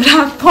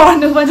प्याराग्राफ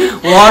पढ्नु पनि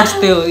वर्ड्स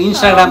त्यो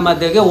इन्स्टाग्राममा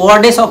त्यो के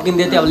वर्डै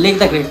सकिन्थ्यो त्यो अब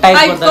लेख्दाखेरि टाइप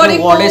गर्दा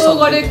वर्डै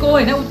गरेको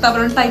होइन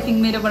उताबाट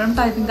टाइपिङ मेरोबाट पनि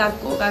टाइपिङ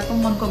गएको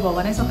मनको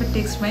भवनै सबै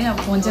टेक्स्टमै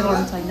अब फोन चाहिँ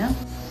गर्नु छैन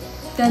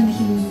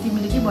त्यहाँदेखि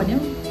तिमीले के भन्यौ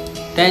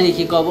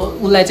त्यहाँदेखिको अब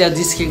उसलाई चाहिँ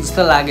जिस्केको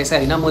जस्तो लागेछ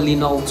होइन म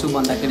लिन आउँछु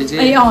भन्दाखेरि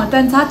चाहिँ ए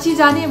त्यहाँदेखि साँच्ची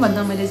जाने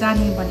भन्दा मैले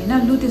जाने भनेन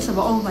लु त्यसो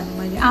भए आऊ भने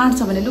मैले आँट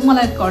छ भने लु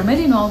मलाई घरमै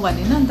लिनु आऊ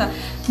भनेन अन्त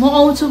म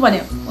आउँछु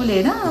भन्यो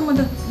उसले होइन म त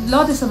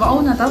ल त्यसो भए आऊ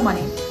न त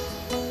भने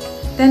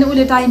त्यहाँदेखि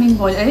उसले टाइमिङ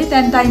भन्यो है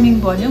त्यहाँदेखि टाइमिङ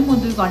भन्यो म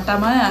 2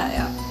 घन्टामा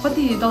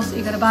कति 10,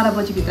 11, 12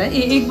 बजीभित्र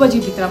 1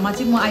 बजीभित्रमा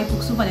चाहिँ म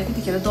आइपुग्छु भने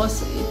त्यतिखेर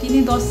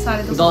 10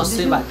 साढे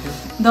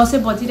 10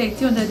 बजिरहेको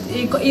थियो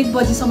अन्त 1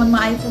 बजीसम्म म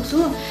आइपुग्छु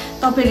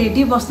तपाईँ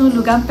रेडी बस्नु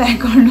लुगा पनि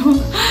प्याक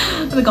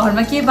गर्नु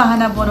घरमा के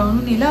बाहना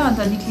बनाउनु नि ल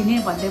अन्त निक्लिने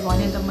भन्दै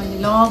भन्यो अन्त मैले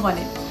ल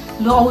भने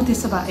ल आऊ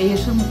त्यसो भए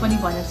हेर्छु म पनि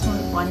भने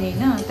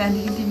होइन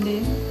त्यहाँदेखि तिमीले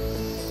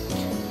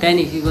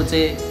त्यहाँदेखिको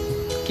चाहिँ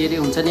के अरे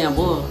हुन्छ नि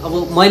अब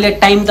मैले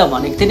टाइम त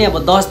भनेको थिएँ नि अब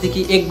 10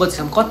 देखि 1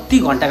 बजीसम्म कति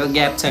घन्टाको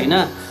ग्याप छ होइन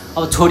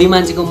अब छोरी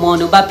मान्छेको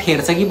मनोबा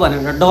फेर्छ कि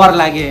भनेर डर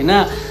लाग्यो होइन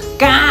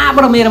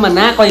कहाँबाट मेरोमा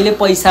न कहिले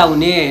पैसा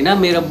हुने होइन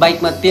मेरो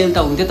बाइकमा तेल त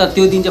हुन्थ्यो तर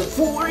त्यो दिन चाहिँ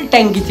फुल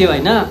ट्याङ्की थियो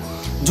होइन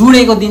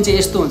जुडेको दिन चाहिँ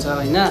यस्तो हुन्छ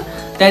होइन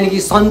त्यहाँदेखि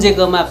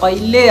सन्जेकोमा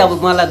कहिले अब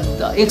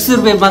मलाई 100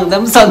 रुपियाँ माग्दा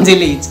पनि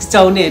सन्जेले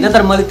हिचकिचाउने होइन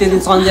तर मैले त्यो दिन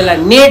सन्जेलाई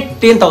नेट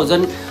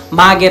 10,000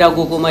 मागेर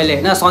गएको मैले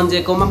होइन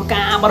सन्जेकोमा पनि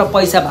कहाँबाट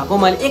पैसा भएको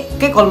मैले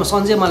एकै कलमा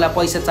सन्जे मलाई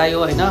पैसा चाहियो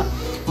होइन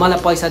मलाई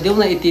पैसा देऊ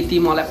न यति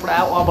मलाई पुरा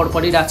अबड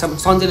परिरहेको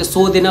छ सन्जेले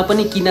सोधेन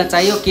पनि किन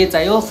चाहियो के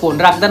चाहियो फोन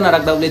राख्दा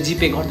नराख्दा उसले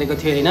जिपे गरिदिएको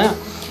थियो होइन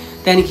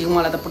त्यहाँदेखि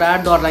मलाई त पुरा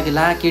डर लाग्यो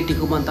ला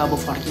केटीको मन त अब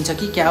फर्किन्छ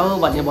कि क्या हो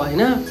भन्ने भयो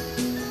होइन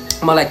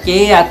मलाई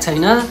केही याद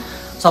छैन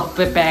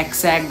सबै प्याक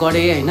स्याक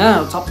गरेँ होइन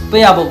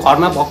सबै अब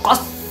घरमा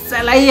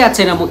कसैलाई याद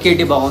छैन म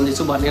केटी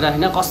भगाउँदैछु भनेर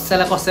होइन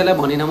कसैलाई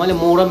भनेन मैले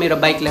म र मेरो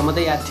बाइकलाई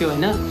मात्रै याद थियो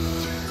होइन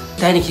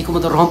त्यहाँदेखिको म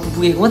त रम्फू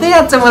पुगेको मात्रै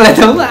याद छ मलाई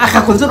त आँखा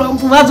खोल्छु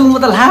रम्फूमा जाउँ म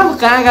त ला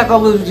कहाँ गएको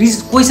अब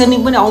क्वेसनिङ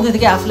पनि आउँदै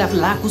थियो कि आफूले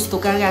ला कस्तो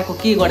कहाँ गएको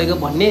के गरेको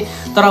भन्ने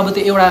तर अब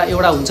त्यो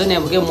एउटा हुन्छ नि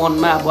अब के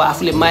मनमा अब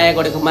आफूले माया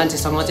गरेको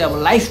मान्छेसँग चाहिँ अब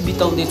लाइफ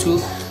बिताउँदैछु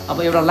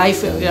अब एउटा लाइफ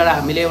एउटा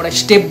हामीले एउटा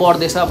स्टेप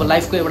बढ्दैछ अब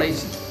लाइफको एउटा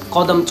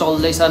कदम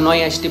चल्दैछ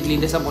नयाँ स्टेप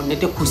लिँदैछ भन्ने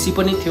त्यो खुसी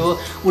पनि थियो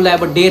उसलाई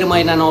अब 1.5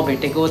 महिना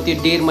नभेटेको त्यो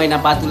 1.5 महिना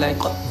बाद उसलाई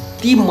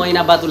कति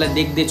महिना बाद उसलाई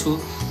देख्दैछु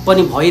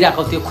पनि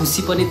भइरहेको थियो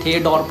खुसी पनि थिएँ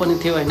डर पनि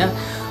थियो होइन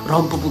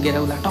रम्फू पुगेर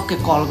उसलाई टक्कै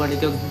कल गरेँ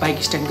त्यो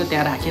बाइक स्ट्यान्डको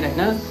त्यहाँ राखेर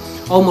होइन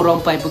औ म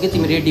रम्फू आइपुगेँ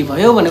तिमी रेडी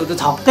भयो भने ऊ त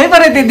छक्कै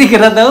पऱ्यो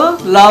त्यतिखेर त हो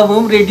ल म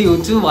पनि रेडी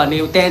हुन्छु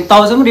भन्यो त्यहाँ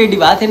तब पनि रेडी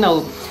भएको थिएन ऊ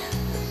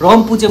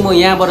रम्फू चाहिँ म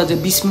यहाँबाट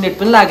चाहिँ 20 मिनट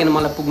पनि लागेन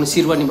मलाई पुग्नु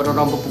सिरवनीबाट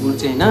रम्फू पुग्नु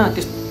चाहिँ होइन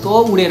त्यस्तो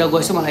उडेर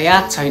गएछ मलाई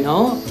याद छैन हो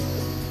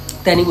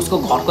त्यहाँदेखि उसको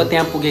घरको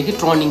त्यहाँ पुगेँ कि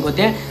टर्निङको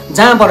त्यहाँ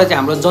जहाँबाट चाहिँ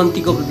हाम्रो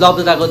जन्तीको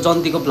लब्दाको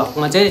जन्तीको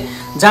ब्लकमा चाहिँ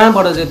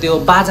जहाँबाट चाहिँ त्यो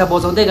बाजा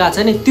बजाउँदै गएको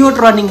छ नि त्यो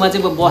टर्निङमा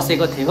चाहिँ म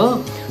बसेको थिएँ हो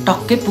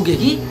टक्कै पुगेँ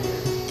कि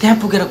त्यहाँ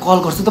पुगेर कल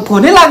गर्छु त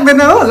फोनै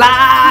लाग्दैन हो ला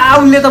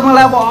उसले त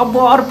मलाई अब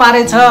अर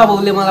पारेछ अब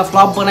उसले मलाई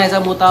फ्लप बनाएछ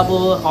म त अब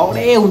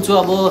हौडे हुन्छु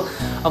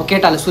अब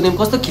केटाले सुने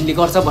कस्तो खिल्ली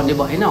गर्छ भन्ने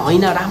भएन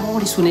होइन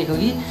राम्ररी सुनेको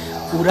कि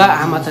पुरा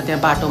आमा त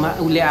त्यहाँ बाटोमा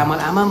उसले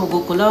आमा म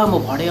गएको ल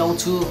म भरे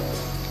आउँछु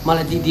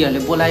मलाई दिदीहरूले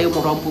बोलायो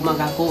म रम्फूमा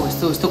गएको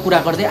यस्तो कुरा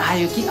गर्दै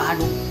आयो कि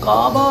ढुक्क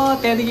भयो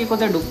त्यहाँदेखिको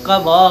चाहिँ ढुक्क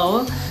भयो हो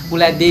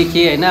उसलाई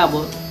देखेँ होइन अब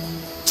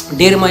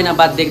 1.5 महिना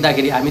बाद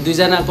देख्दाखेरि हामी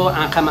दुईजनाको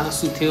आँखामा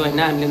आँसु थियो होइन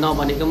हामीले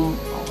नभनेको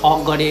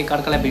हक गरेँ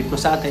एकअर्कालाई भेट्नु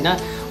साथ होइन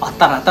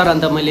हतार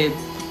अन्त मैले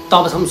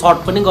तबसम्म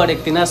सर्ट पनि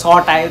गरेको थिइनँ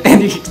सर्ट आयो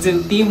त्यहाँदेखि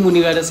चाहिँ ती मुनि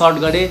गएर सर्ट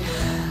गरेँ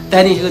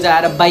त्यहाँदेखिको चाहिँ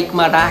आएर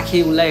बाइकमा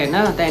राखेँ उसलाई होइन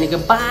त्यहाँदेखि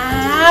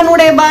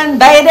बान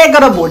डाइरेक्ट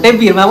गरेर भोटे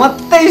भिरमा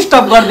मात्रै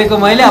स्टप गरिदिएको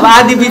मैले अब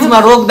आधी बिचमा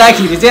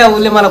रोक्दाखेरि चाहिँ अब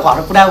उसले मलाई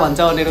घर पुरा भन्छ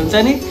भनेर हुन्छ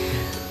नि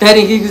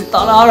त्यहाँदेखि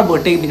तल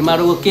भोटे भिरमा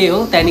रोके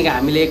हो त्यहाँदेखि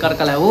हामीले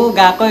एकअर्कालाई हो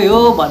गएकै हो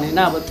भनेन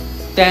अब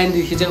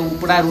त्यहाँदेखि चाहिँ ऊ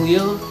पुरा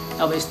रुयो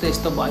अब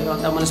यस्तो भयो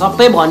अन्त मैले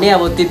सबै भनेँ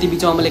अब त्यति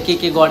बिचमा मैले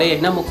के गरेँ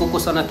होइन म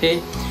कोसँग थिएँ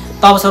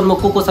तबसम्म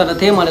म कोसँग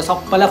थिएँ मैले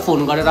सबैलाई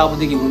फोन गरेर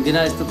अबदेखि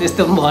हुँदिनँ यस्तो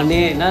त्यस्तो पनि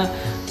भनेँ होइन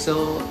सो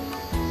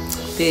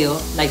त्यही हो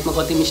लाइफमा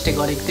कति मिस्टेक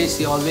गरेको थिएँ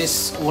सी अलवेज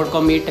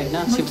ओभरकम इट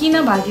होइन किन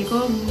भागेको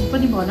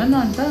पनि भन न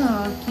अन्त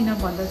किन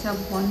भन्दा चाहिँ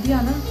अब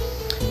भनिदिइहाल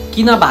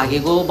किन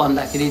भागेको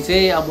भन्दाखेरि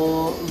चाहिँ अब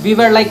वी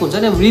वर लाइक हुन्छ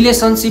नि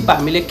रिलेसनसिप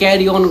हामीले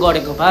क्यारी अन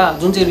गरेको भए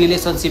जुन चाहिँ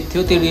रिलेसनसिप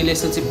थियो त्यो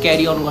रिलेसनसिप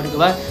क्यारी अन गरेको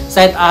भए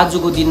सायद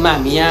आजको दिनमा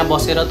हामी यहाँ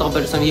बसेर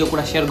तपाईँहरूसँग यो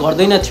कुरा सेयर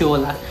गर्दैन थियो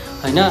होला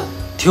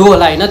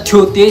होइन थियो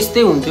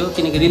त्यस्तै हुन्थ्यो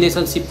किनकि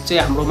रिलेसनसिप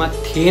चाहिँ हाम्रोमा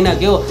थिएन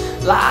क्या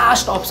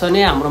लास्ट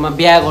अप्सनै हाम्रोमा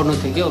बिहा गर्नु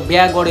थियो क्या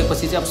बिहा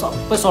गरेपछि चाहिँ अब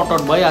सबै सर्ट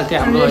आउट भइहाल्थ्यो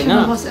हाम्रो होइन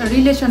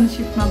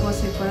रिलेसनसिपमा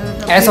बसेको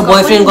एज अ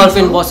बोयफ्रेन्ड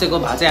गर्लफ्रेन्ड बसेको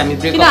भए चाहिँ हामी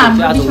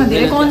ब्रेकअप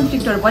धेरै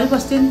कन्फ्लिक्टहरू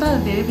भइबस्थ्यो नि त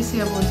धेरै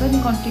विषय अब हुन्छ नि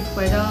कन्फ्लिक्ट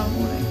भएर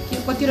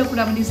कतिवटा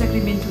कुरामा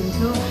डिसएग्रिमेन्ट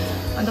हुन्थ्यो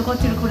अन्त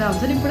कतिवटा कुरा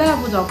हुन्छ नि पुरा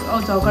अब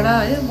झगडा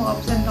है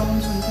अप्स एन्ड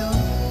डाउन्स हुन्थ्यो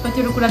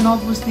कतिवटा कुरा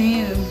नबुझ्ने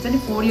हुन्छ नि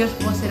 4 इयर्स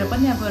बसेर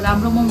पनि अब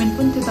राम्रो मोमेन्ट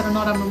पनि थियो तर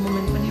नराम्रो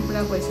मोमेन्ट पनि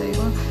पुरा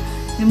भइसकेको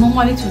म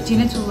अलिक छुट्टी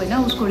नै छु होइन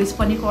उसको रिस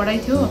पनि कडै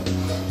थियो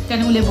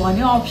त्यहाँदेखि उसले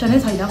भन्यो अप्सनै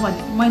छैन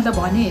भने मैले त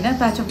भनेँ होइन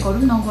प्याचअप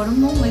गरौँ नगरौँ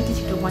न म यति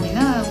छिटो भनेन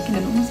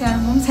किनभने म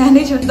पनि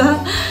सानै छु नि त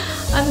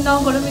अनि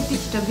नगरौँ यति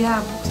छिटो बिहा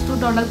कस्तो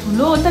डर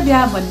ठुलो हो नि त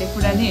बिहा भन्ने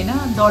कुरा नै होइन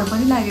डर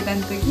पनि लाग्यो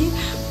त्यहाँदेखि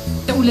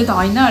कि उसले त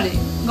होइन अरे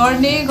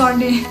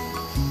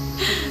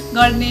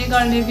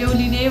गर्ने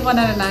बेहुलीले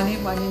बनाएर लाने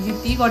भने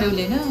जित्ती गऱ्यो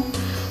उसले होइन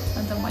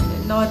अन्त मैले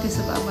ल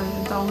त्यसो भए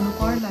भनेर त आउनु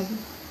कर लाग्यो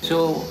सो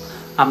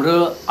हाम्रो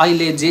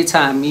अहिले जे छ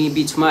हामी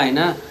बिचमा होइन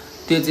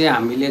त्यो चाहिँ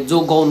हामीले जो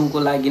गाउनुको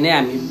लागि नै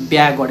हामी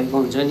बिहा गरेको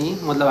हुन्छ नि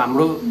मतलब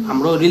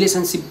हाम्रो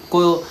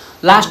रिलेसनसिपको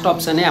लास्ट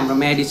अप्सनै हाम्रो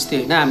म्यारिज थियो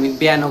होइन हामी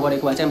बिहा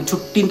नगरेको भए चाहिँ हामी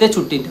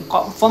छुट्टिन्थ्यो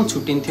कन्फर्म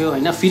छुट्टिन्थ्यो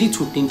होइन फेरि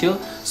छुट्टिन्थ्यो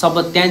सब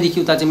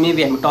त्यहाँदेखि उता चाहिँ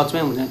मेबी हामी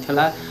टचमै हुँदैन थियो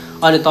होला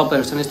अहिले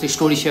तपाईँहरूसँग यस्तो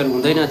स्टोरी सेयर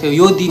हुँदैन थियो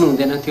यो दिन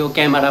हुँदैन थियो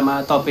क्यामेरामा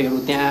तपाईँहरू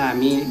त्यहाँ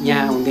हामी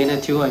यहाँ हुँदैन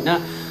थियो होइन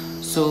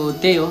सो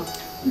त्यही हो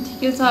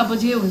ठिकै छ अब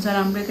जे हुन्छ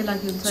राम्रैकै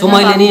लागि हुन्छ सो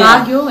मैले नि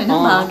भाग्यो होइन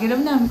भागेर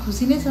पनि हामी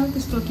खुसी नै छ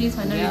त्यस्तो के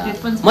छैन रिग्रेट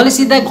पनि मैले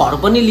सिधै घर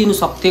पनि लिनु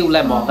सक्थेँ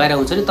उसलाई भगाएर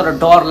हुन्छ नि तर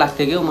डर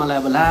लाग्थ्यो कि मलाई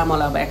अब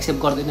मलाई अब एक्सेप्ट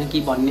गर्दैन कि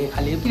भन्ने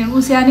खाले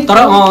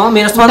तर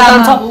मेरो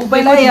सन्तान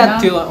सबैलाई याद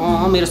थियो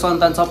मेरो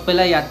सन्तान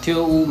सबैलाई याद थियो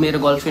ऊ मेरो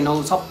गर्लफ्रेन्ड हो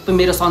सबै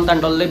मेरो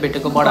सन्तान डल्लै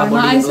भेटेको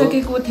बडाबडी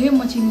आइसकेको थिएँ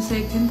म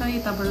चिनिसकेको थिएँ नि त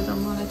यताबाट त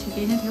मलाई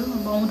ठिकै नै थियो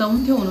आउँदा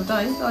हुन्थ्यो हुनु त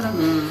है तर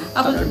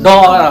अब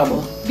डर अब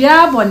बिहा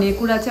भन्ने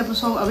कुरा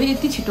चाहिँ अब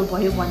यति छिटो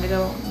भयो भनेर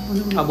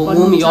अब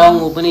ऊ यङ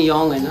ऊ पनि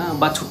यङ होइन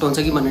बा छुट्याउँछ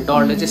कि भन्ने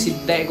डरले चाहिँ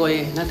सिधै गयो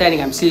होइन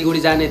त्यहाँदेखि हामी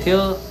सिलगढी जाने थियो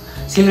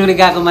सिलगढी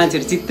गएको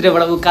मान्छेहरू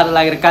चित्रेबाट उकालो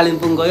लागेर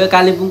कालिम्पोङ गयो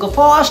कालिम्पोङको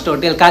फर्स्ट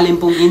होटेल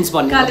कालिम्पोङ इन्च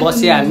भनेर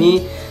बस्यो हामी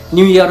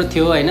न्यु इयर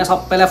थियो होइन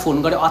सबैलाई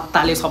फोन गऱ्यो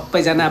अत्ताले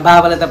सबैजना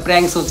बाबालाई त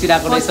प्र्याङ्क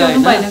सोचिरहेको रहेछ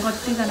होइन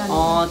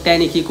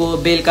त्यहाँदेखिको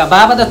बेलुका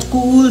बाबा त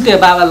कुल थियो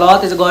बाबा ल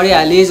त्यसो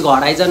गरिहालिस्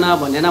घर आइज न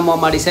भनेर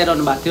ममा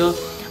रिसाइरहनु भएको थियो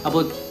अब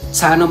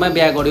सानोमा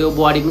बिहा गऱ्यो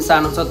बुहारी पनि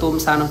सानो छ तँ पनि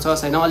सानो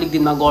छस् होइन अलिक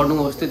दिनमा गर्नु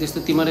होस् त त्यस्तो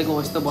तिमीहरूको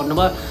होस् त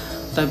भन्नुभयो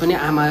तैपनि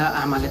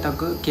आमाले त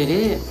के अरे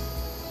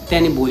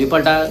त्यहाँदेखि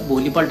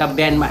भोलिपल्ट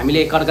बिहानमा हामीले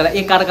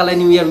एकअर्कालाई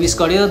न्यु इयर विस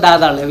गऱ्यो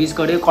दादाहरूलाई विस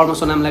गऱ्यो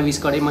कर्मसोनामलाई विस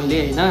गरेँ मैले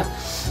होइन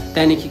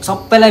त्यहाँदेखि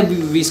सबैलाई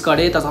विस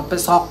गरेँ त सबै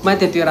सकमै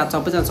थियो त्यो रात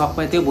सबैजना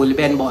सकमै थियो भोलि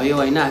बिहान भयो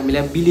होइन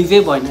हामीलाई बिलिभै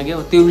भएन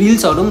क्या त्यो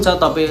रिल्सहरू पनि छ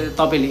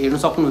तपाईँले हेर्नु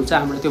सक्नुहुन्छ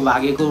हाम्रो त्यो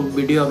भागेको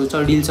भिडियोहरू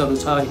छ रिल्सहरू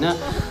छ होइन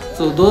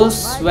so those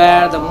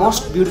where the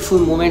most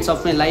beautiful moments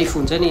of my life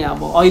हुन्छ नि अब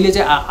अहिले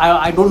चाहिँ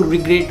आई डोन्ट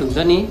रिग्रेट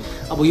हुन्छ नि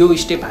अब यो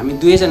स्टेप हामी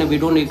दुवैजना we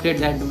don't regret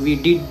that we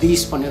did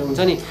this भनेर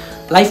हुन्छ नि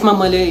लाइफमा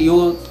मैले यो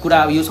कुरा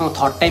योसँग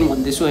थर्ड टाइम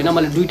भन्दैछु होइन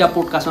मैले 2टा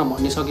पोडकास्टमा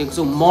भनिसकेको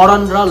छु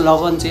मरण र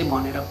लगन चाहिँ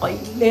भनेर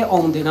कहिले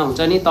आउँदैन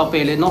हुन्छ नि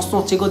तपाईँहरूले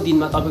नसोचेको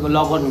दिनमा तपाईँको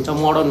लगन हुन्छ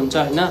मरण हुन्छ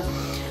होइन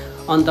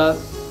अन्त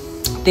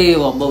त्यही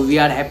हो अब वी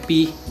आर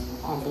ह्याप्पी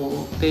अब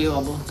त्यही हो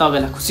अब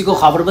तपाईँलाई खुसीको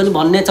खबर पनि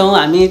भन्ने छौँ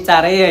हामी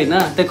चारै होइन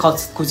त्यो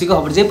खुसीको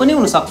खबर जे पनि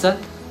हुनसक्छ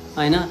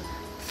होइन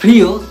फ्री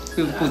हो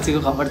त्यो खुसीको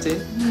खबर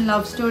चाहिँ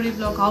love story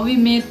blog how we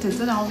मेट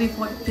हुन्छ नि how we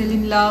fail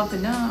in love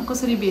होइन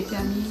कसरी भेट्यो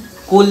हामी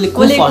कसले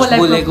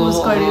बोलेको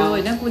गर्यो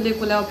होइन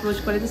कसलाई अप्रोच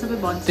गर्यो त्यो सबै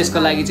भन्छ त्यसको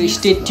लागि चाहिँ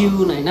स्टे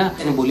ट्युन होइन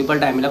अनि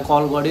भोलिपल्ट हामीलाई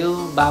कल गर्यो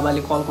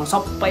बाबाले कल गर्नु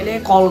सबैले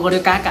कल गर्यो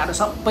काकाहरू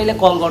सबैले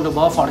कल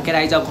गर्नुभयो फर्केर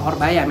आइज घर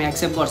भाइ हामी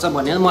एक्सेप्ट गर्छ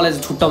भनेर मलाई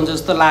चाहिँ छुट्याउँछ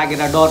जस्तो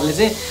लागेर डरले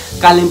चाहिँ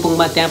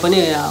कालिम्पोङमा त्यहाँ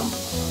पनि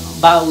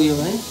उयो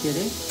है के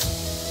अरे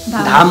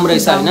धाम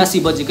रहेछ होइन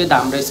शिवजीकै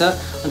धाम रहेछ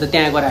अन्त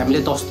त्यहाँ गएर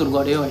हामीले दस्तुर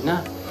गऱ्यो होइन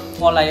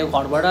पलायो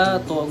घरबाट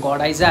तँ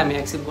घर आइज हामी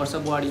एक्सेप्ट गर्छ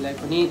बुहारीलाई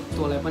पनि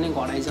तँलाई पनि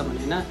घर आइज भने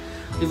होइन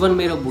इभन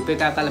मेरो भुपे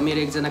काकाले मेरो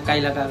एकजना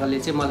काइला काकाले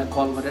चाहिँ मलाई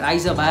कल गरेर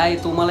आइज भाइ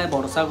तँ मलाई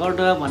भरोसा गर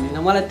भनेर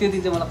मलाई त्यो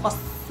दिन चाहिँ मलाई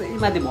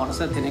कसैमाथि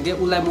भरोसा थिएन कि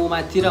उसलाई म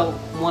माथि र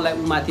मलाई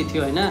ऊ माथि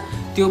थियो होइन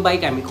त्यो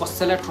बाइक हामी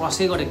कसैलाई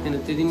ट्रस्टै गरेको थिएन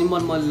त्यो दिन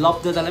म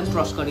लभदादालाई पनि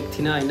ट्रस्ट गरेको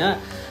थिइनँ होइन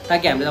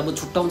ताकि हामीले अब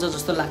छुट्याउँछ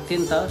जस्तो लाग्थ्यो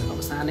नि त अब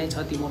सानै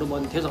छ तिमीहरू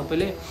भन्थ्यो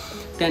सबैले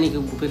त्यहाँदेखि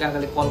भुपे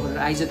काकाले कल गरेर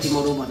आइज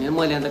तिमीहरू भनेर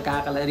मैले अन्त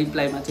काकालाई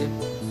रिप्लाईमा चाहिँ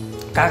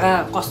काका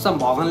कसम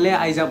भगवानले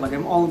आइज भने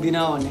पनि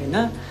आउँदिनँ भने होइन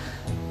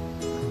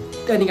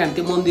त्यहाँदेखि हामी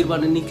त्यो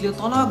मन्दिरबाट निक्ल्यो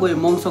तल गयो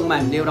मङसङमा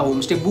हामीले एउटा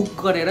होमस्टे बुक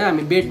गरेर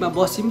हामी बेडमा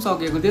बसी पनि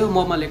सकेको थियो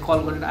मम्माले कल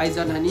गरेर आइज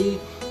नानी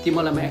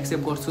तिमीलाई म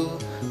एक्सेप्ट गर्छु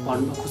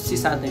भन्नुभयो खुसी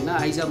साथ होइन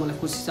आइज मलाई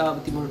खुसी छ अब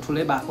तिम्रो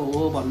ठुलै भएको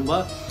हो भन्नुभयो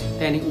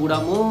त्यहाँदेखि उडा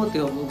म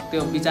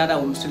त्यो बिचरा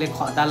होमस्टेले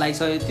खदा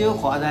लगाइसकेको थियो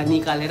खदा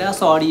निकालेर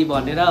सरी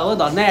भनेर हो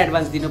धन्नै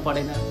एडभान्स दिनु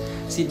परेन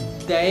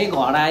सिधै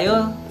घर आयो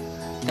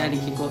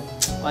त्यहाँदेखिको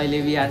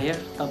अहिले वी आर हियर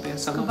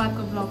तपाईँहरूसँग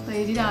बादको ब्लग त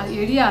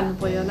हेरिहाल्नु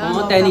पर्यो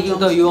होला त्यहाँदेखि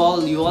त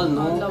यु अल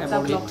नो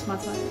ब्लग्समा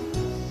छ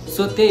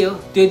सो त्यही हो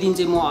त्यो दिन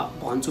चाहिँ म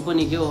भन्छु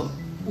पनि के हो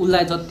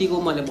उसलाई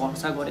जतिको मैले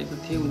भरोसा गरेको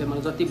थिएँ उसले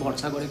मलाई जति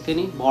भरोसा गरेको थिएँ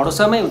नि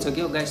भरोसामै हुन्छ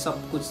के हो गाइस सब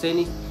कुछ चाहिँ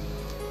नि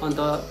अन्त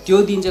त्यो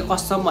दिन चाहिँ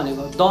कसम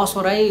भनेको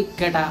 10वटै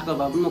केटा आएको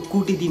भए पनि म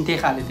कुटिदिन्थेँ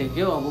खाले थिएँ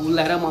क्या अब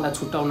उसलाई र मलाई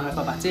छुट्याउन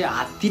आएको भए चाहिँ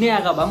हात्ती नै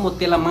आएको भए म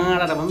त्यसलाई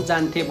माडेर भए पनि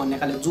जान्थेँ भन्ने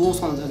खाले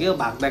जोस आउँछ क्या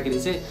भाग्दाखेरि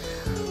चाहिँ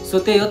सो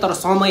त्यही हो तर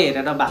समय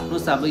हेरेर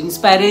भाग्नुहोस् अब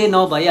इन्सपायरै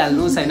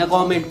नभइहाल्नुहोस् होइन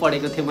कमेन्ट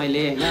पढेको थिएँ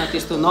मैले होइन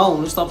त्यस्तो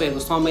नहुनुहोस्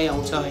तपाईँहरूको समय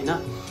आउँछ होइन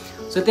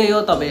सो त्यही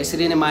हो तपाईँ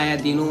यसरी नै माया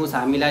दिनुहोस्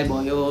हामीलाई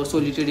भयो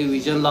solitary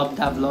vision love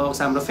the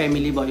vlogs हाम्रो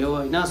फ्यामिली भयो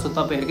होइन सो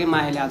तपाईँहरूकै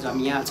मायाले आज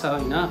हामी यहाँ छ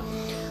होइन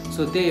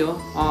सो त्यही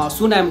हो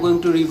सुन आइ am going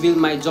to reveal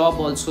my job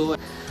also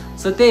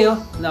so त्यही हो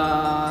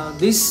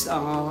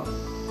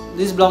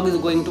this blog is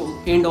going to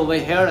and over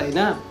hair होइन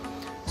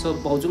सो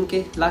भाउजूम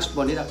के लास्ट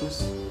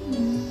भनिराख्नुहोस्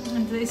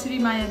अन्त यसरी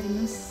माया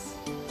दिनुहोस्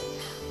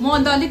म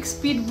अन्त अलिक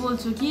स्पिड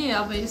बोल्छु कि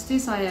अब यस्तै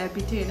छ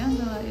ह्याबिट होइन अन्त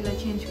यसलाई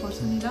चेन्ज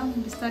गर्छु नि ल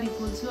बिस्तारै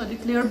बोल्छु अलिक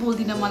क्लियर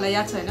बोल्दिनँ मलाई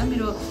याद छ होइन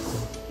मेरो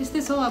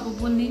यस्तै छ अब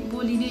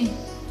बोली नै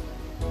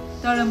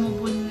तर म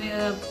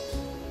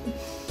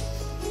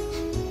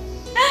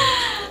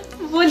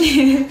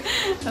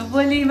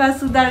बोलीमा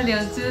सुधार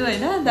ल्याउँछु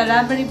होइन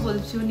राम्ररी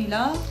बोल्छु नि ल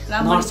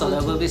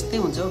त्यस्तै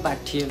हुन्छ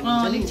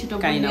अलिक छिटो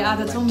बोल्ने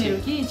आदत छ मेरो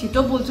कि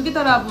छिटो बोल्छु कि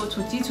तर अब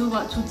छुच्ची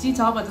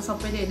छ भन्छ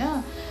सबैले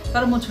होइन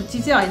तर म छुच्ची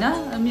चाहिँ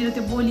होइन मेरो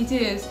त्यो बोली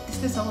चाहिँ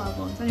त्यस्तै छ अब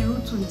हुन्छ नि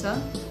रुच हुन्छ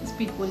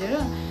स्पिड बोलेर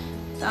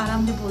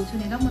आरामले बोल्छु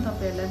नि ल म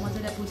तपाईँहरूलाई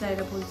मजाले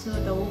बुझाएर बोल्छु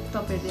अन्त हो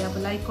तपाईँहरूले अब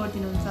लाइक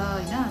गरिदिनुहुन्छ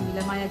होइन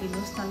हामीलाई माया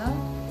दिनुहोस् न ल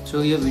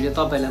सो यो भिडियो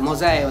तपाईँहरूलाई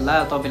मजा आयो होला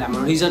तपाईँले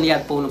हाम्रो रिजन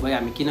याद पाउनुभयो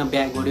हामी किन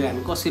बिहा गऱ्यो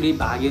हामी कसरी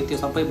भाग्यो त्यो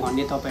सबै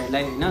भन्ने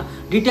तपाईँहरूलाई होइन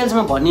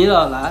डिटेल्समा भनिरह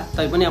होला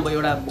तैपनि अब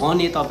एउटा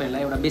भने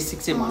तपाईँहरूलाई एउटा बेसिक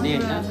चाहिँ भने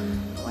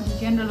होइन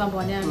जेनरलमा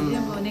भने हामीले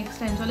अब नेक्स्ट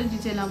टाइम चाहिँ अलिक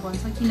डिटेलमा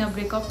भन्छ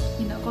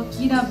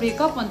किन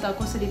ब्रेकअप अन्त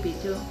कसरी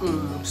भेट्यो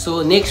सो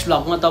नेक्स्ट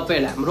ब्लगमा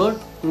तपाईँहरूले हाम्रो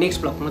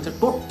नेक्स्ट ब्लगमा चाहिँ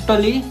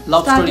टोटली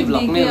लभ स्टोरी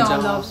ब्लग नै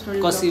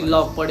हुन्छ कसरी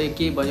लभ पढ्यो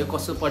के भयो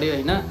कसो पढ्यो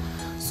होइन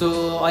सो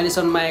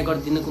अहिलेसम्म माया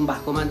गरिदिनु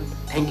भएकोमा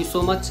थ्याङ्क यू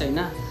सो मच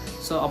होइन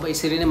सो अब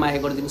यसरी नै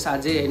माया गरिदिनुहोस्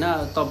अझै होइन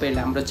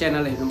तपाईँहरूले हाम्रो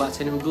च्यानल हेर्नु भएको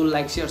छैन डु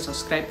लाइक सेयर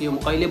सब्सक्राइब यो म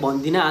कहिले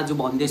भन्दिनँ आज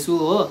भन्दैछु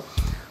हो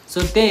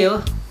सो त्यही हो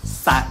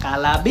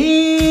साकाला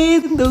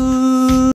बिन्दु